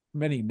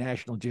many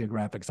National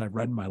Geographics I've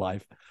read in my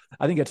life.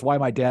 I think it's why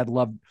my dad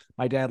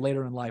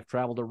later in life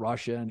traveled to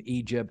Russia and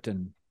Egypt,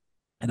 and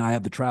I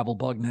have the travel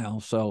bug now.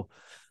 So,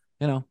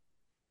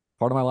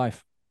 part of my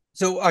life.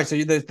 So, all right. So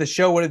the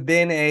show would have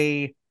been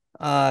a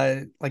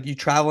like you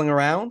traveling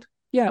around.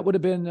 Yeah, it would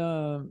have been.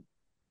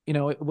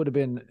 It would have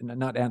been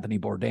not Anthony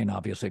Bourdain,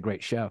 obviously a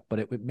great chef, but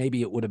it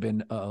would have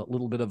been a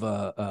little bit of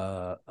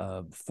a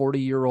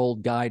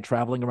 40-year-old guy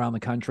traveling around the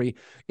country.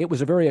 It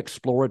was a very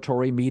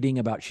exploratory meeting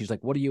about. She's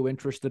like, "What are you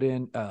interested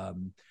in?"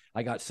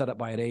 I got set up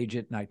by an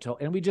agent,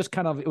 and we just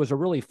it was a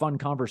really fun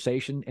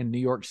conversation in New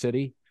York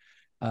City.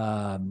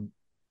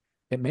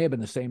 It may have been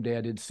the same day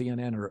I did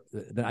CNN, or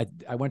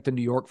I went to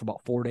New York for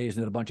about 4 days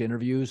and did a bunch of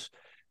interviews.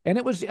 And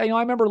it was, I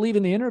remember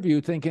leaving the interview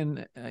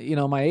thinking,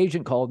 my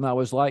agent called and I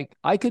was like,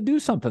 I could do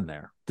something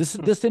there.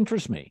 This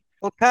interests me.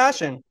 Well,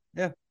 passion.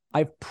 Yeah.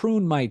 I've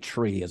pruned my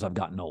tree as I've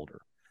gotten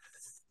older.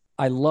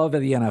 I love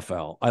the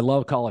NFL. I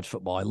love college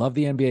football. I love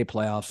the NBA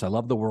playoffs. I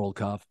love the World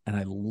Cup. And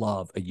I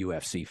love a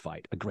UFC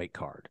fight, a great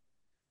card.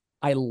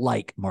 I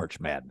like March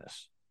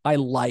Madness. I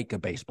like a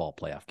baseball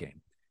playoff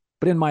game.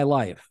 But in my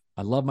life,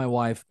 I love my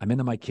wife. I'm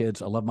into my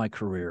kids. I love my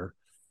career.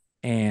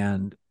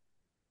 And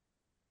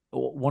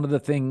one of the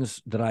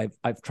things that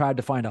I've tried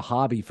to find a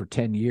hobby for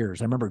 10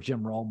 years. I remember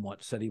Jim Rome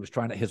once said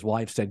his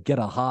wife said, get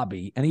a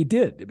hobby. And he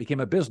did. It became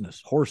a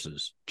business,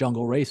 horses,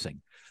 jungle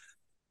racing.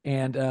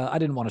 And I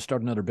didn't want to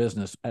start another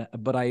business,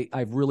 but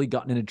I've really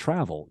gotten into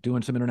travel,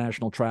 doing some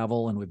international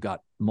travel, and we've got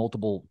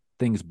multiple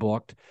things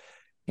booked.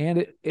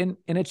 And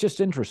it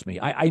just interests me.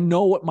 I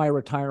know what my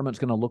retirement's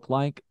going to look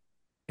like,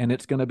 and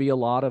it's going to be a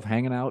lot of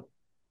hanging out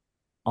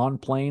on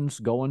planes,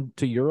 going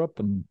to Europe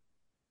and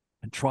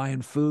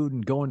trying food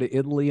and going to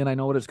Italy. And I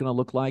know what it's going to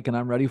look like, and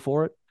I'm ready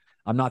for it.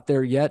 I'm not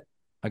there yet.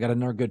 I got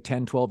another good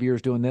 10, 12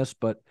 years doing this,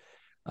 but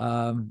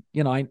I'm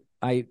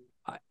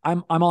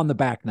on the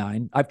back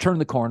nine. I've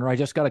turned the corner. I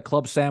just got a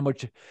club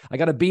sandwich. I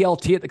got a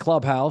BLT at the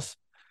clubhouse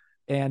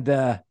and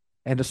a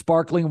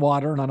sparkling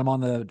water, and I'm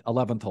on the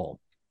 11th hole.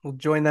 We'll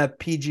join that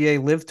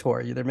PGA LIV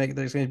tour.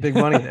 There's going to be big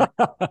money there.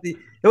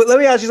 Let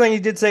me ask you something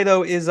you did say,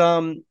 though, is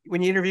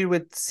when you interviewed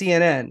with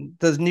CNN,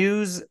 does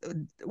news,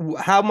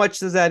 how much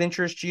does that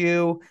interest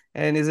you?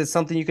 And is it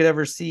something you could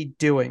ever see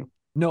doing?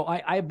 No,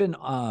 I've been,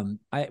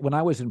 when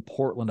I was in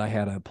Portland, I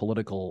had a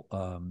political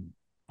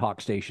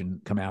talk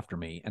station come after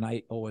me. And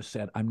I always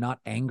said, I'm not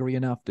angry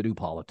enough to do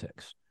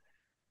politics.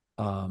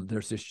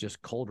 There's this just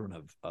cauldron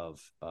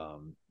of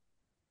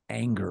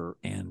anger,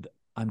 and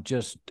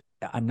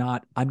I'm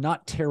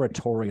not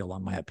territorial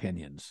on my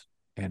opinions,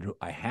 Andrew.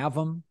 I have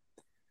them.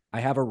 I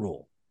have a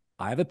rule.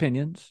 I have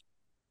opinions.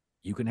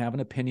 You can have an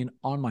opinion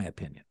on my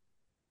opinion.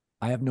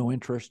 I have no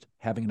interest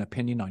having an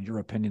opinion on your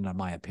opinion on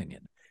my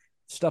opinion.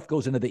 Stuff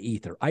goes into the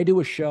ether. I do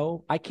a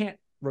show. I can't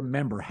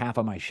remember half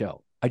of my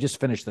show. I just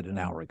finished it an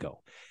hour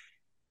ago.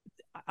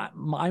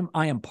 I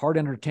am part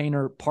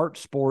entertainer, part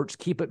sports,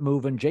 keep it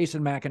moving.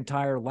 Jason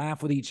McIntyre,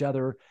 laugh with each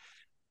other.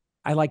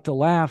 I like to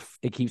laugh.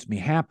 It keeps me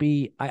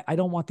happy. I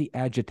don't want the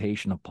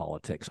agitation of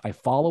politics. I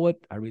follow it.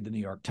 I read the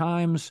New York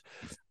Times.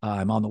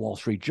 I'm on the Wall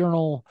Street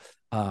Journal.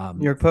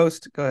 New York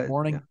Post. Go ahead.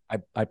 Morning. Yeah.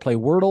 I play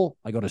Wordle.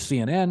 I go to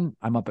CNN.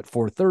 I'm up at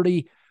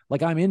 4:30.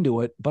 Like, I'm into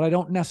it, but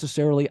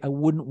I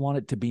wouldn't want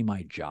it to be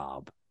my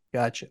job.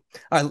 Gotcha.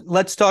 All right.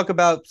 Let's talk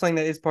about something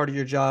that is part of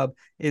your job,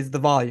 is the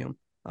volume,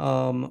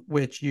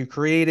 which you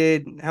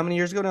created how many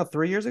years ago now?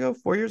 3 years ago?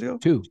 4 years ago?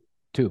 Two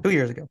 2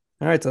 years ago.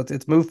 All right. So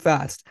it's moved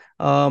fast.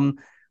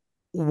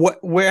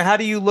 How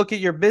do you look at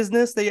your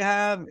business that you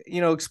have?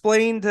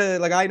 Explain to,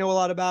 like, I know a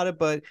lot about it,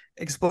 but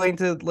explain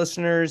to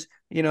listeners,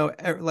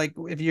 like,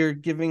 if you're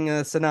giving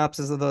a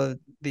synopsis of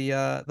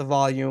the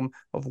volume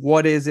of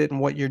what is it and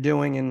what you're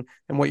doing and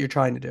what you're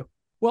trying to do.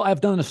 Well,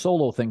 I've done a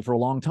solo thing for a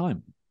long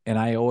time, and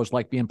I always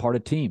like being part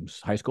of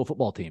teams, high school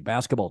football team,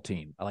 basketball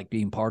team. I like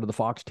being part of the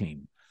Fox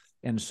team.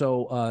 And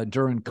so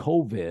during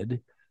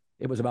COVID,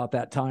 it was about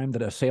that time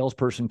that a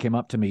salesperson came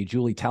up to me,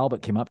 Julie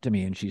Talbot came up to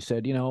me, and she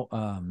said,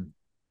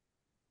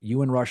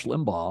 you and Rush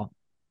Limbaugh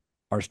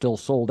are still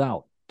sold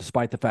out,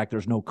 despite the fact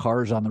there's no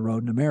cars on the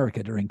road in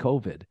America during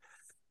COVID.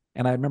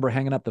 And I remember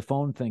hanging up the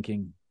phone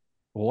thinking,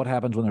 well, what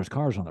happens when there's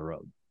cars on the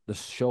road? The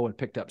show had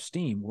picked up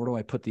steam. Where do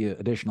I put the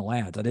additional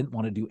ads? I didn't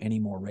want to do any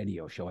more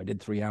radio show. I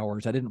did 3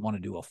 hours. I didn't want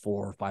to do a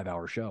 4 or 5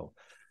 hour show.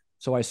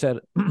 So I said,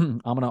 I'm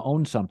going to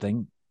own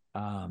something.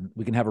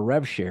 We can have a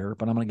rev share,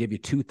 but I'm going to give you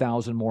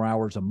 2,000 more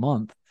hours a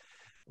month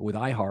with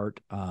iHeart.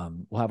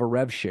 We'll have a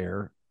rev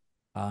share.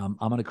 I'm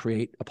going to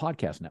create a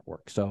podcast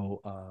network.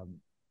 So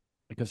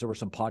because there were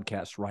some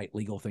podcasts, right,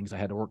 legal things I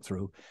had to work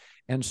through.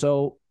 And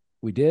so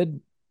we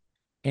did.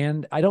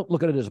 And I don't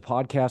look at it as a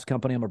podcast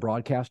company. I'm a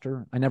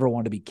broadcaster. I never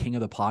wanted to be king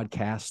of the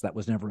podcasts. That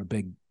was never a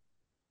big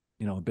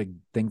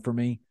thing for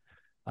me.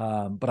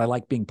 But I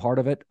like being part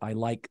of it. I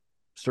like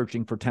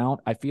searching for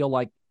talent. I feel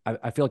like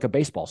a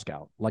baseball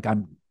scout. Like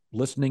I'm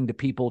listening to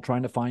people,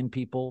 trying to find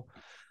people.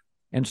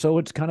 And so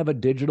it's kind of a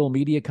digital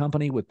media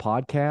company with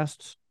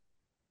podcasts.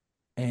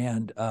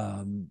 And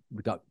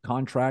we got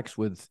contracts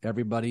with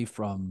everybody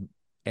from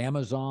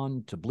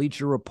Amazon to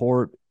Bleacher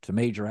Report to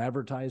major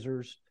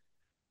advertisers.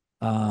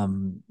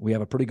 We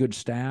have a pretty good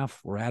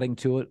staff. We're adding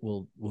to it.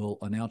 We'll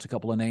announce a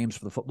couple of names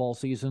for the football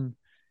season.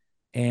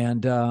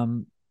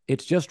 And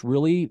it's just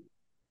really,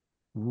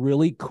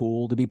 really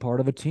cool to be part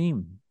of a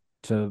team,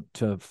 to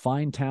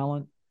find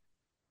talent.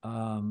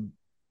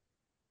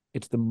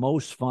 It's the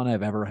most fun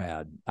I've ever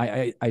had.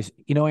 I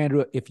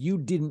Andrew, if you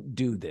didn't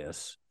do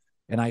this,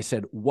 and I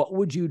said, what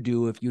would you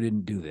do if you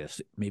didn't do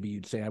this? Maybe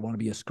you'd say, I want to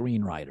be a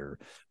screenwriter,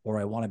 or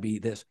I want to be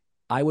this.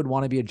 I would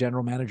want to be a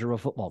general manager of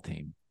a football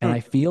team. And I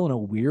feel in a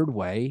weird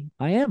way,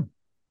 I am.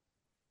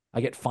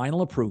 I get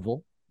final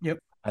approval. Yep.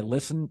 I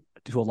listen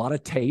to a lot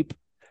of tape.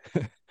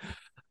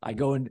 I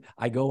go and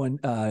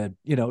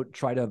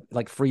try to,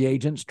 like free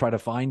agents, try to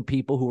find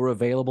people who are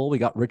available. We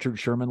got Richard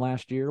Sherman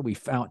last year. We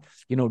found,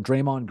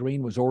 Draymond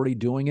Green was already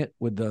doing it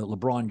with the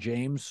LeBron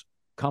James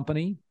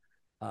company.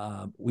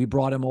 We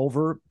brought him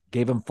over,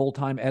 gave him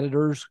full-time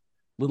editors,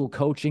 little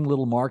coaching,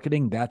 little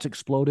marketing. That's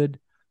exploded.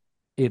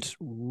 It's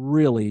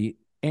really,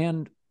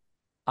 and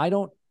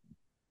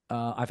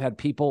I've had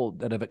people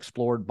that have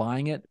explored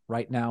buying it.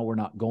 Right now, we're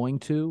not going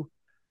to.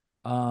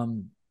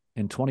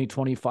 In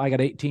 2025, I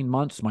got 18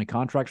 months. My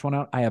contracts went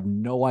out. I have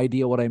no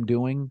idea what I'm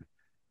doing,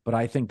 but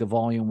I think the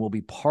volume will be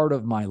part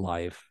of my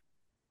life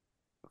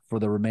for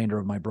the remainder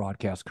of my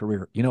broadcast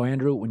career.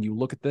 Andrew, when you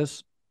look at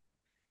this,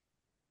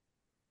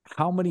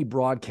 how many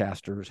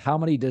broadcasters, how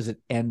many does it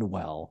end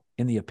well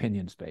in the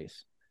opinion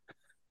space?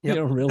 Yep,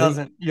 Really?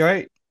 Doesn't. You're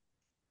right.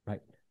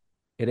 Right.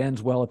 It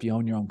ends well if you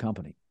own your own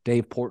company.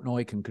 Dave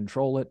Portnoy can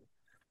control it.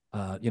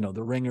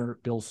 The Ringer,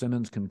 Bill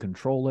Simmons can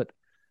control it.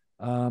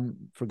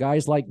 For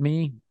guys like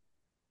me,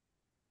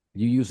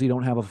 you usually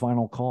don't have a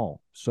final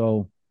call.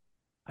 So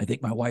I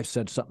think my wife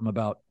said something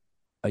about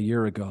a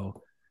year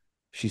ago.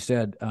 She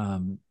said,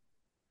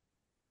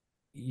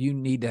 you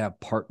need to have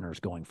partners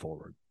going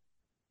forward.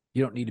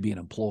 You don't need to be an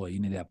employee.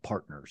 You need to have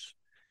partners.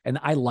 And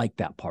I like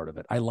that part of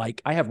it.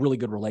 I have really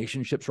good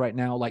relationships right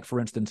now. Like, for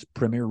instance,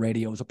 Premier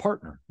Radio is a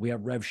partner. We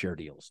have rev share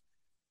deals.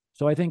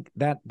 So I think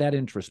that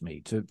interests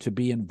me to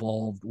be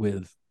involved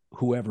with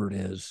whoever it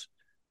is.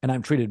 And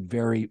I'm treated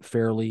very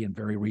fairly and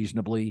very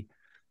reasonably.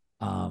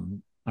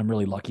 I'm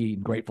really lucky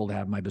and grateful to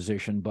have my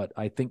position. But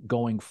I think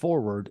going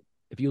forward,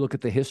 if you look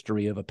at the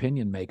history of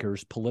opinion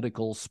makers,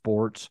 political,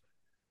 sports,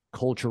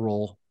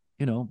 cultural,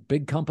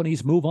 big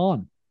companies move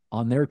on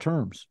their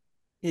terms.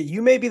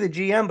 You may be the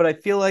GM, but I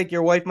feel like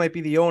your wife might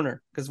be the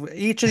owner, because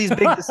each of these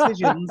big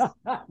decisions,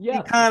 Yeah.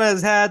 he kind of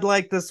has had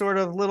like the sort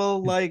of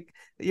little, like,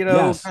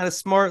 Yes. kind of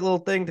smart little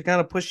thing to kind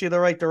of push you the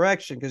right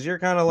direction. Because you're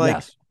kind of like,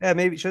 Yes. yeah,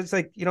 maybe it's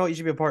like, you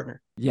should be a partner.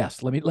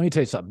 Yes. Let me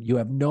tell you something. You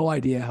have no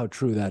idea how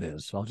true that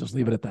is. So I'll just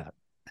leave it at that.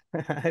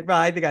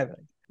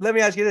 Let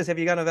me ask you this. Have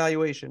you got an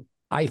evaluation?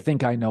 I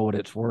think I know what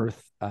it's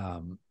worth.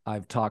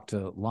 I've talked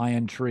to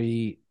Lion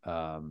Tree,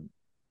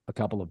 a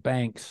couple of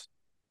banks.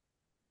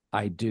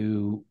 I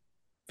do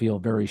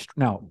feel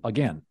now,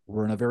 again,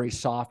 we're in a very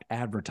soft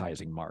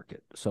advertising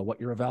market. So what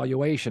your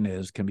evaluation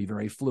is can be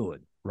very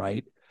fluid,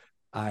 right?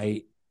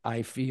 I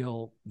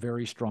feel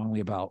very strongly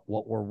about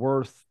what we're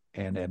worth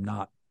and am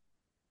not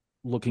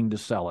looking to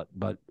sell it,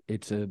 but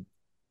it's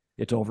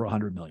over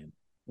 100 million.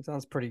 It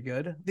sounds pretty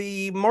good.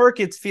 The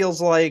market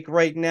feels like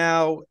right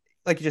now,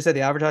 like you just said,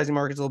 the advertising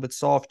market's a little bit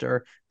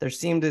softer. There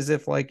seemed as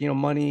if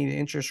money,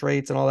 interest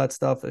rates and all that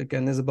stuff,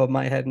 again, is above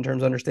my head in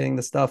terms of understanding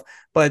the stuff.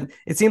 But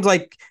it seems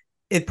like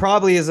it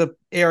probably is an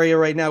area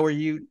right now where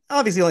you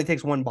obviously only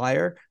takes one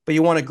buyer, but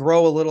you want to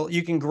grow a little.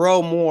 You can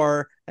grow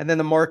more, and then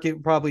the market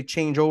will probably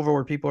change over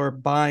where people are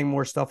buying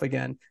more stuff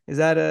again. Is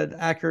that an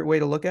accurate way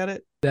to look at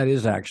it? That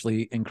is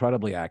actually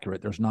incredibly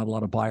accurate. There's not a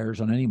lot of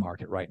buyers on any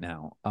market right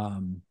now.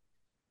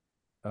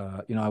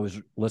 I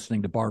was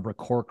listening to Barbara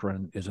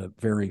Corcoran, is a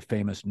very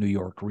famous New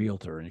York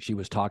realtor, and she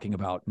was talking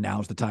about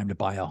now's the time to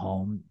buy a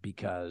home,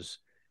 because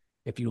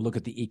if you look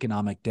at the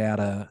economic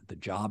data, the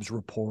jobs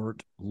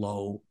report,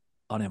 low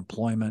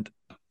unemployment,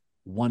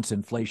 once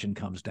inflation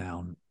comes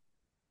down,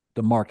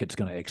 the market's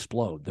going to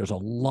explode. There's a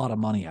lot of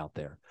money out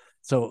there.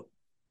 So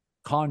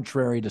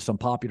contrary to some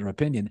popular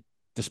opinion,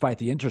 despite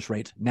the interest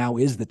rates, now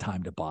is the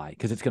time to buy,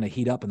 because it's going to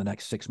heat up in the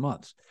next 6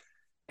 months.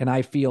 And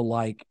I feel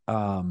like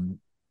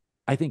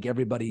I think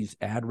everybody's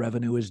ad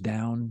revenue is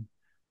down.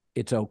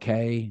 It's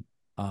okay.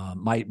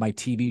 My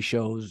TV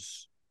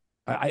shows,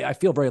 I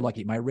feel very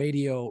lucky. My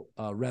radio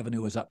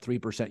revenue is up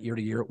 3% year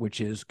to year, which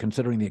is,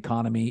 considering the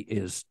economy,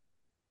 is,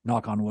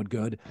 knock on wood,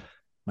 good.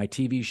 My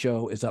TV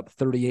show is up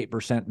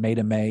 38% May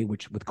to May,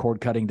 which with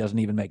cord cutting doesn't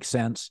even make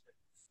sense.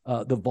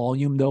 The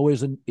volume, though,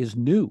 is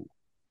new.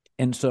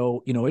 And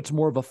so, it's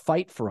more of a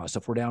fight for us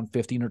if we're down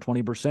 15 or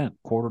 20%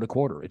 quarter to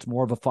quarter. It's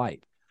more of a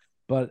fight.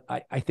 But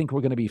I think we're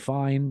going to be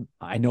fine.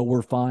 I know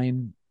we're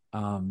fine.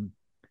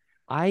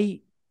 I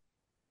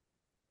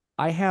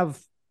have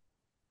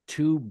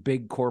two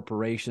big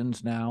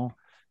corporations now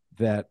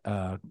that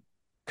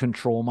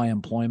control my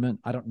employment.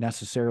 I don't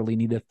necessarily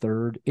need a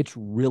third. It's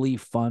really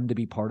fun to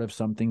be part of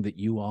something that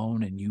you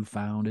own and you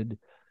founded.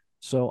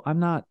 So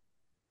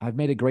I've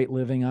made a great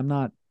living.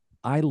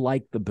 I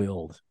like the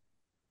build.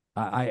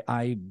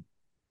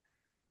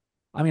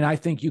 I mean, I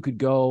think you could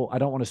go, I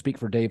don't want to speak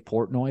for Dave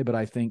Portnoy, but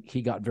I think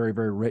he got very,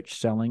 very rich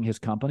selling his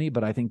company.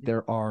 But I think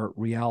there are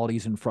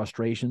realities and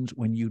frustrations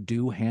when you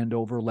do hand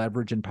over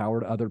leverage and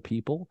power to other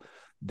people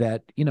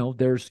that,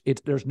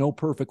 there's no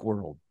perfect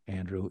world,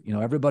 Andrew.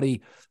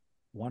 Everybody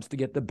wants to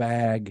get the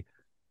bag,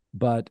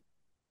 but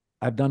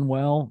I've done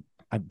well.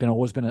 I've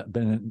always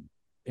been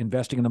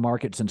investing in the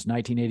market since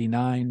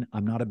 1989.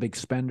 I'm not a big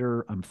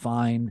spender. I'm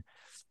fine.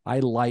 I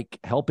like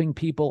helping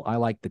people. I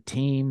like the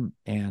team,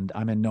 and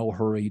I'm in no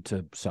hurry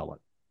to sell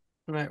it.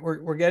 All right,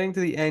 we're getting to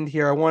the end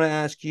here. I want to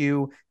ask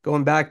you,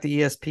 going back to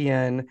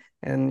ESPN,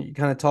 and you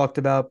kind of talked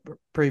about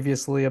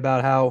previously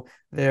about how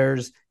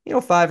there's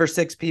 5 or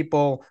 6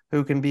 people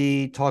who can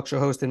be talk show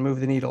host and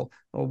move the needle.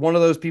 Well, one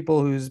of those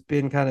people who's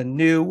been kind of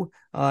new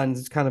and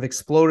has kind of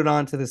exploded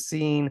onto the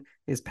scene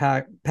is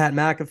Pat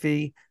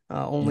McAfee,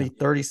 only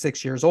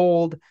 36 years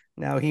old.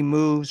 Now he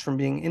moves from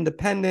being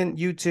independent,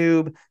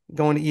 YouTube,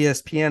 going to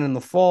ESPN in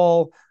the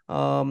fall.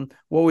 What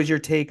was your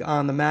take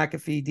on the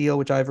McAfee deal,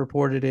 which I've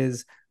reported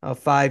is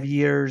 5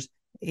 years,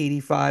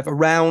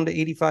 around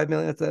 85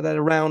 million. That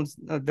around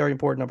a very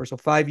important number. So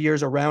 5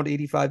 years, around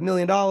 $85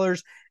 million.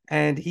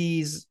 And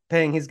he's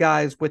paying his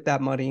guys with that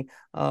money.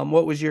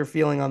 What was your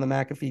feeling on the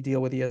McAfee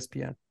deal with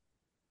ESPN?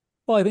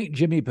 Well, I think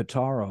Jimmy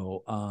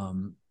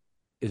Pitaro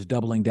is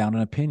doubling down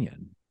an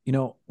opinion.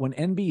 When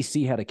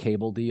NBC had a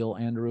cable deal,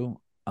 Andrew,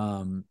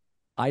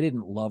 I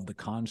didn't love the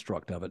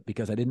construct of it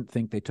because I didn't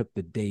think they took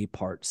the day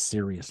part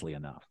seriously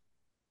enough.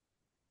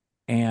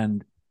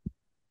 And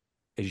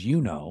as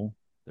you know,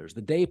 there's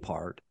the day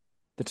part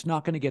that's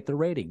not going to get the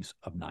ratings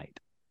of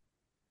night,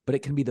 but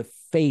it can be the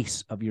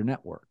face of your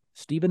network.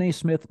 Stephen A.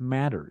 Smith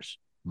matters.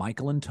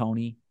 Michael and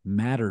Tony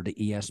matter to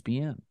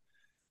ESPN.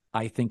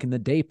 I think in the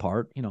day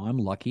part, I'm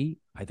lucky.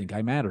 I think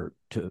I matter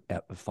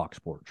at Fox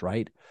Sports,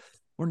 right?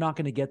 We're not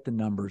going to get the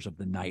numbers of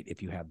the night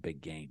if you have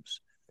big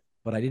games.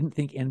 But I didn't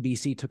think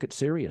NBC took it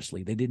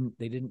seriously. They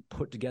didn't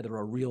put together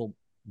a real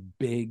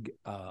big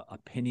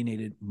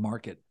opinionated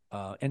market.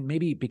 And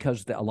maybe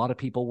because a lot of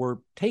people were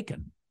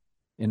taken,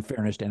 in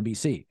fairness to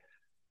NBC.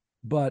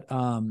 But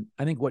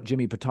I think what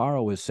Jimmy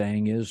Pitaro is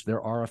saying is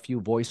there are a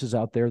few voices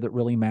out there that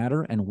really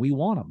matter, and we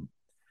want them.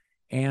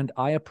 And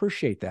I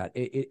appreciate that.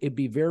 It'd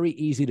be very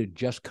easy to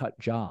just cut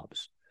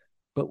jobs.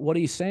 But what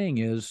he's saying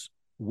is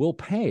we'll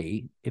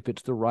pay if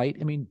it's the right,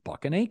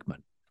 Buck and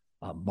Aikman,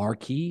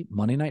 Marquee,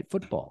 Monday Night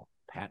Football,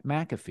 Pat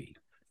McAfee.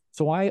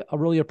 So I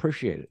really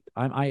appreciate it.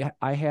 I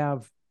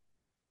have,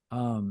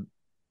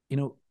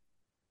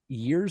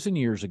 years and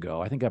years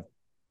ago, I think I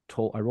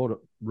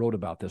wrote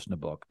about this in a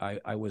book.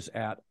 I was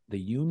at the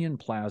Union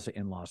Plaza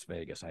in Las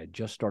Vegas. I had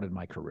just started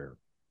my career.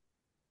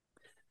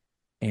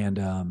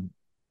 And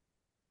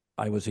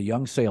I was a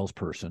young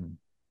salesperson.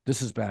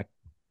 This is back,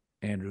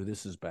 Andrew,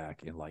 this is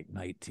back in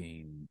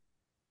 90,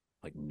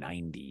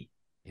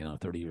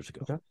 30 years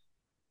ago. Okay.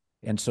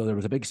 And so there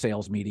was a big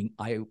sales meeting.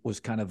 I was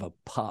kind of a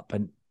pup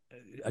and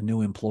a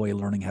new employee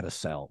learning how to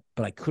sell,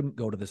 but I couldn't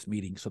go to this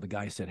meeting. So the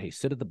guy said, "Hey,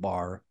 sit at the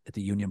bar at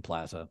the Union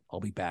Plaza.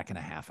 I'll be back in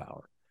a half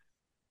hour."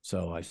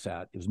 So I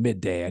sat. It was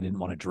midday. I didn't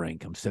want to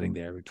drink. I'm sitting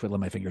there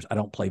twiddling my fingers. I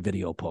don't play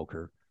video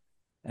poker.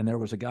 And there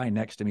was a guy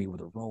next to me with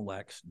a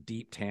Rolex,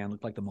 deep tan,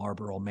 looked like the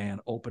Marlboro Man,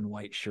 open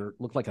white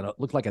shirt, looked like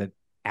an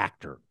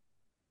actor.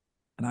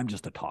 And I'm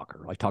just a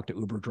talker. I talk to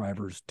Uber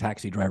drivers,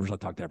 taxi drivers. I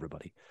talk to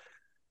everybody.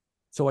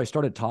 So I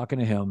started talking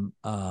to him,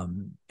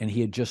 and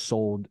he had just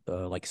sold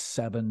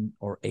 7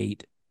 or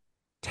 8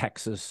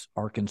 Texas,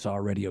 Arkansas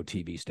radio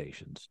TV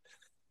stations.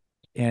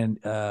 And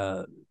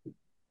I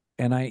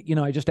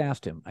I just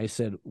asked him, I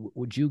said,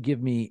 "Would you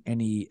give me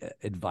any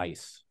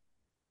advice?"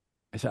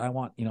 I said,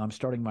 I'm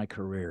starting my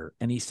career.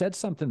 And he said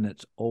something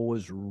that's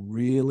always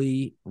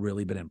really,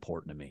 really been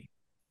important to me.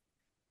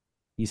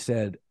 He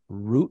said,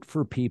 root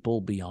for people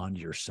beyond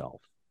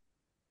yourself.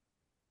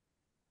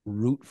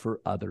 Root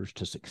for others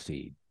to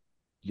succeed.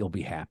 You'll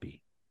be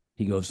happy.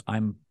 He goes,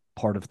 I'm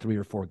part of 3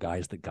 or 4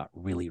 guys that got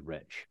really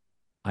rich.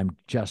 I'm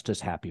just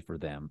as happy for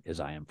them as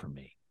I am for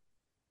me.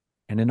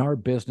 And in our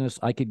business,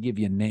 I could give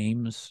you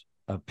names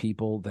of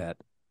people that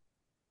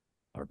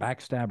are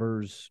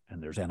backstabbers,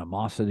 and there's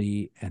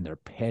animosity, and they're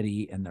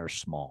petty, and they're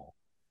small.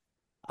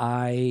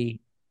 I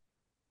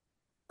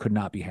could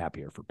not be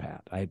happier for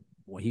Pat.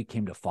 He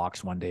came to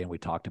Fox one day and we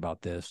talked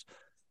about this.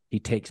 He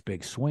takes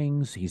big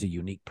swings. He's a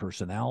unique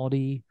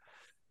personality.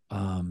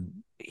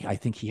 I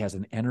think he has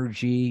an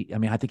energy.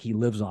 I think he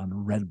lives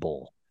on Red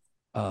Bull.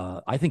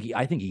 I think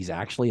he's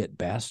actually at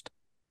best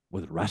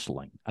with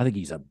wrestling. I think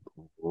he's a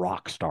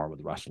rock star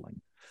with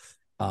wrestling.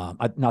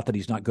 Not that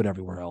he's not good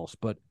everywhere else,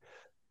 but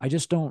I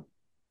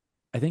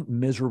think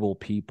miserable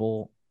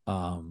people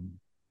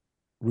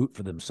root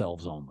for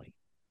themselves only.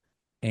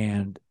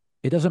 And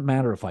it doesn't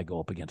matter if I go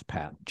up against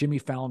Pat. Jimmy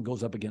Fallon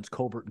goes up against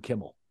Colbert and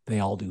Kimmel. They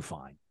all do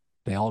fine.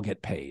 They all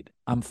get paid.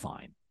 I'm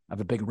fine. I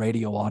have a big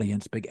radio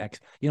audience, big X.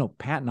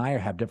 Pat and I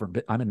have different.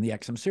 I'm in the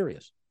XM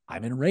Sirius.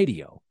 I'm in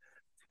radio.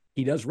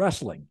 He does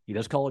wrestling. He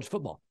does college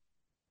football.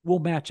 We'll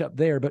match up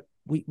there, but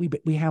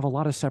we have a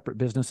lot of separate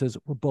businesses.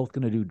 We're both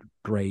going to do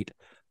great.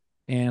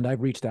 And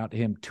I've reached out to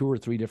him 2 or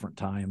 3 different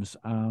times.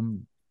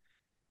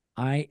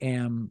 I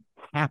am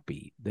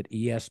happy that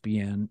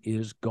ESPN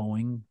is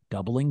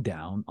doubling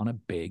down on a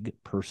big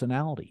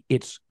personality.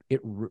 It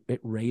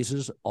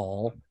raises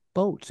all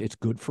boats. It's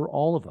good for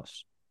all of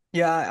us.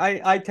 Yeah,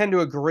 I tend to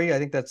agree. I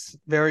think that's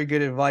very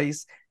good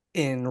advice.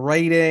 In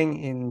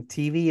writing, in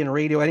TV and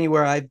radio,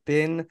 anywhere I've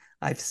been,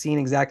 I've seen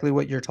exactly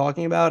what you're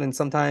talking about. And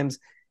sometimes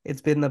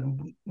it's been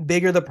the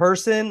bigger the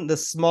person, the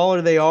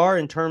smaller they are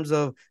in terms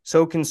of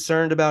so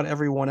concerned about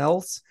everyone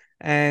else.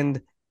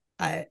 And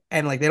like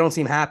they don't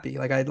seem happy.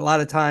 Like a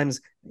lot of times,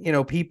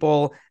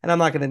 people, and I'm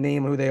not going to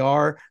name who they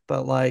are,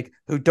 but like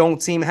who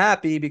don't seem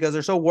happy because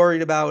they're so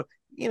worried about,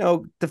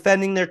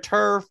 defending their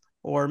turf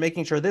or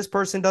making sure this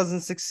person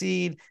doesn't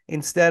succeed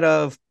instead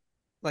of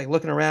like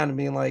looking around and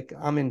being like,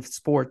 I'm in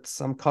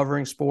sports, I'm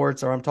covering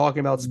sports, or I'm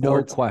talking about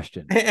sports. No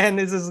question. And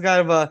this is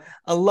kind of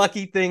a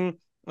lucky thing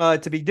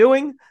to be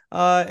doing.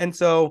 And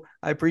so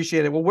I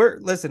appreciate it. Well,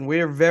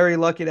 we're very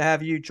lucky to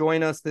have you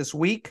join us this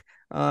week.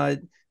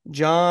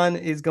 John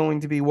is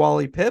going to be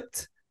Wally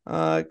pipped.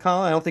 Colin,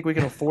 I don't think we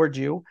can afford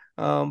you.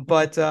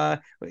 But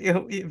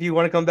if you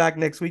want to come back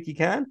next week, you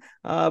can.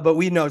 But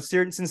we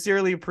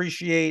sincerely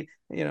appreciate,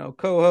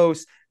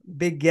 co-host,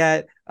 Big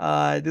Get.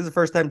 This is the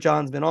first time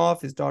John's been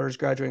off. His daughter's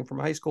graduating from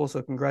high school,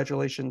 so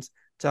congratulations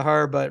to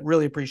her. But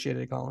really appreciate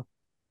it, Colin.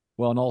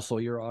 Well, and also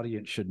your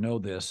audience should know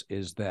this,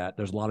 is that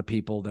there's a lot of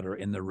people that are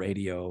in the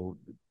radio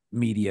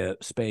media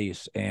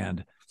space,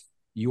 and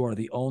you are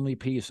the only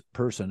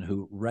person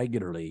who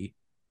regularly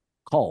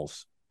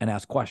calls and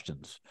asks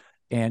questions.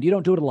 And you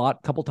don't do it a lot,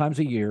 a couple times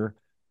a year,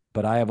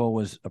 but I have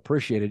always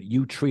appreciated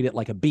you treat it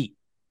like a beat.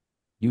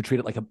 You treat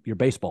it like your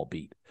baseball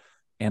beat.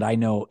 And I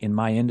know in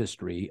my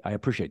industry, I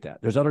appreciate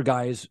that. There's other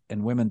guys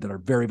and women that are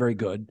very, very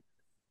good.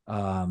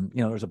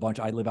 There's a bunch.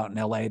 I live out in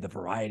LA, the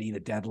Variety, the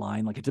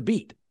Deadline, like it's a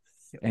beat.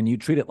 Yep. And you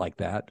treat it like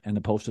that, and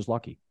the Post is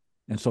lucky.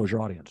 And so is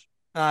your audience.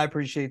 I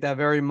appreciate that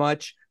very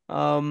much.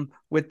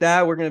 With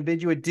that, we're going to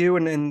bid you adieu,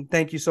 and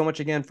thank you so much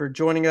again for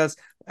joining us.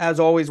 As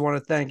always, want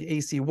to thank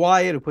AC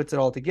Wyatt, who puts it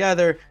all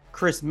together,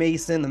 Chris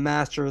Mason, the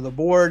master of the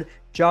board.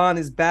 John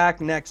is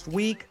back next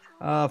week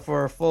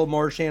for a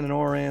full Shannon and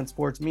Oran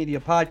Sports Media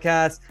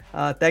podcast.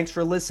 Thanks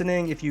for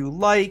listening. If you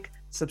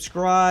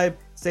subscribe,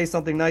 say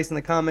something nice in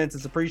the comments.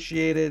 It's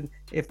appreciated.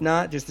 If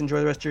not, just enjoy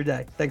the rest of your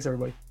day. Thanks,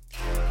 everybody.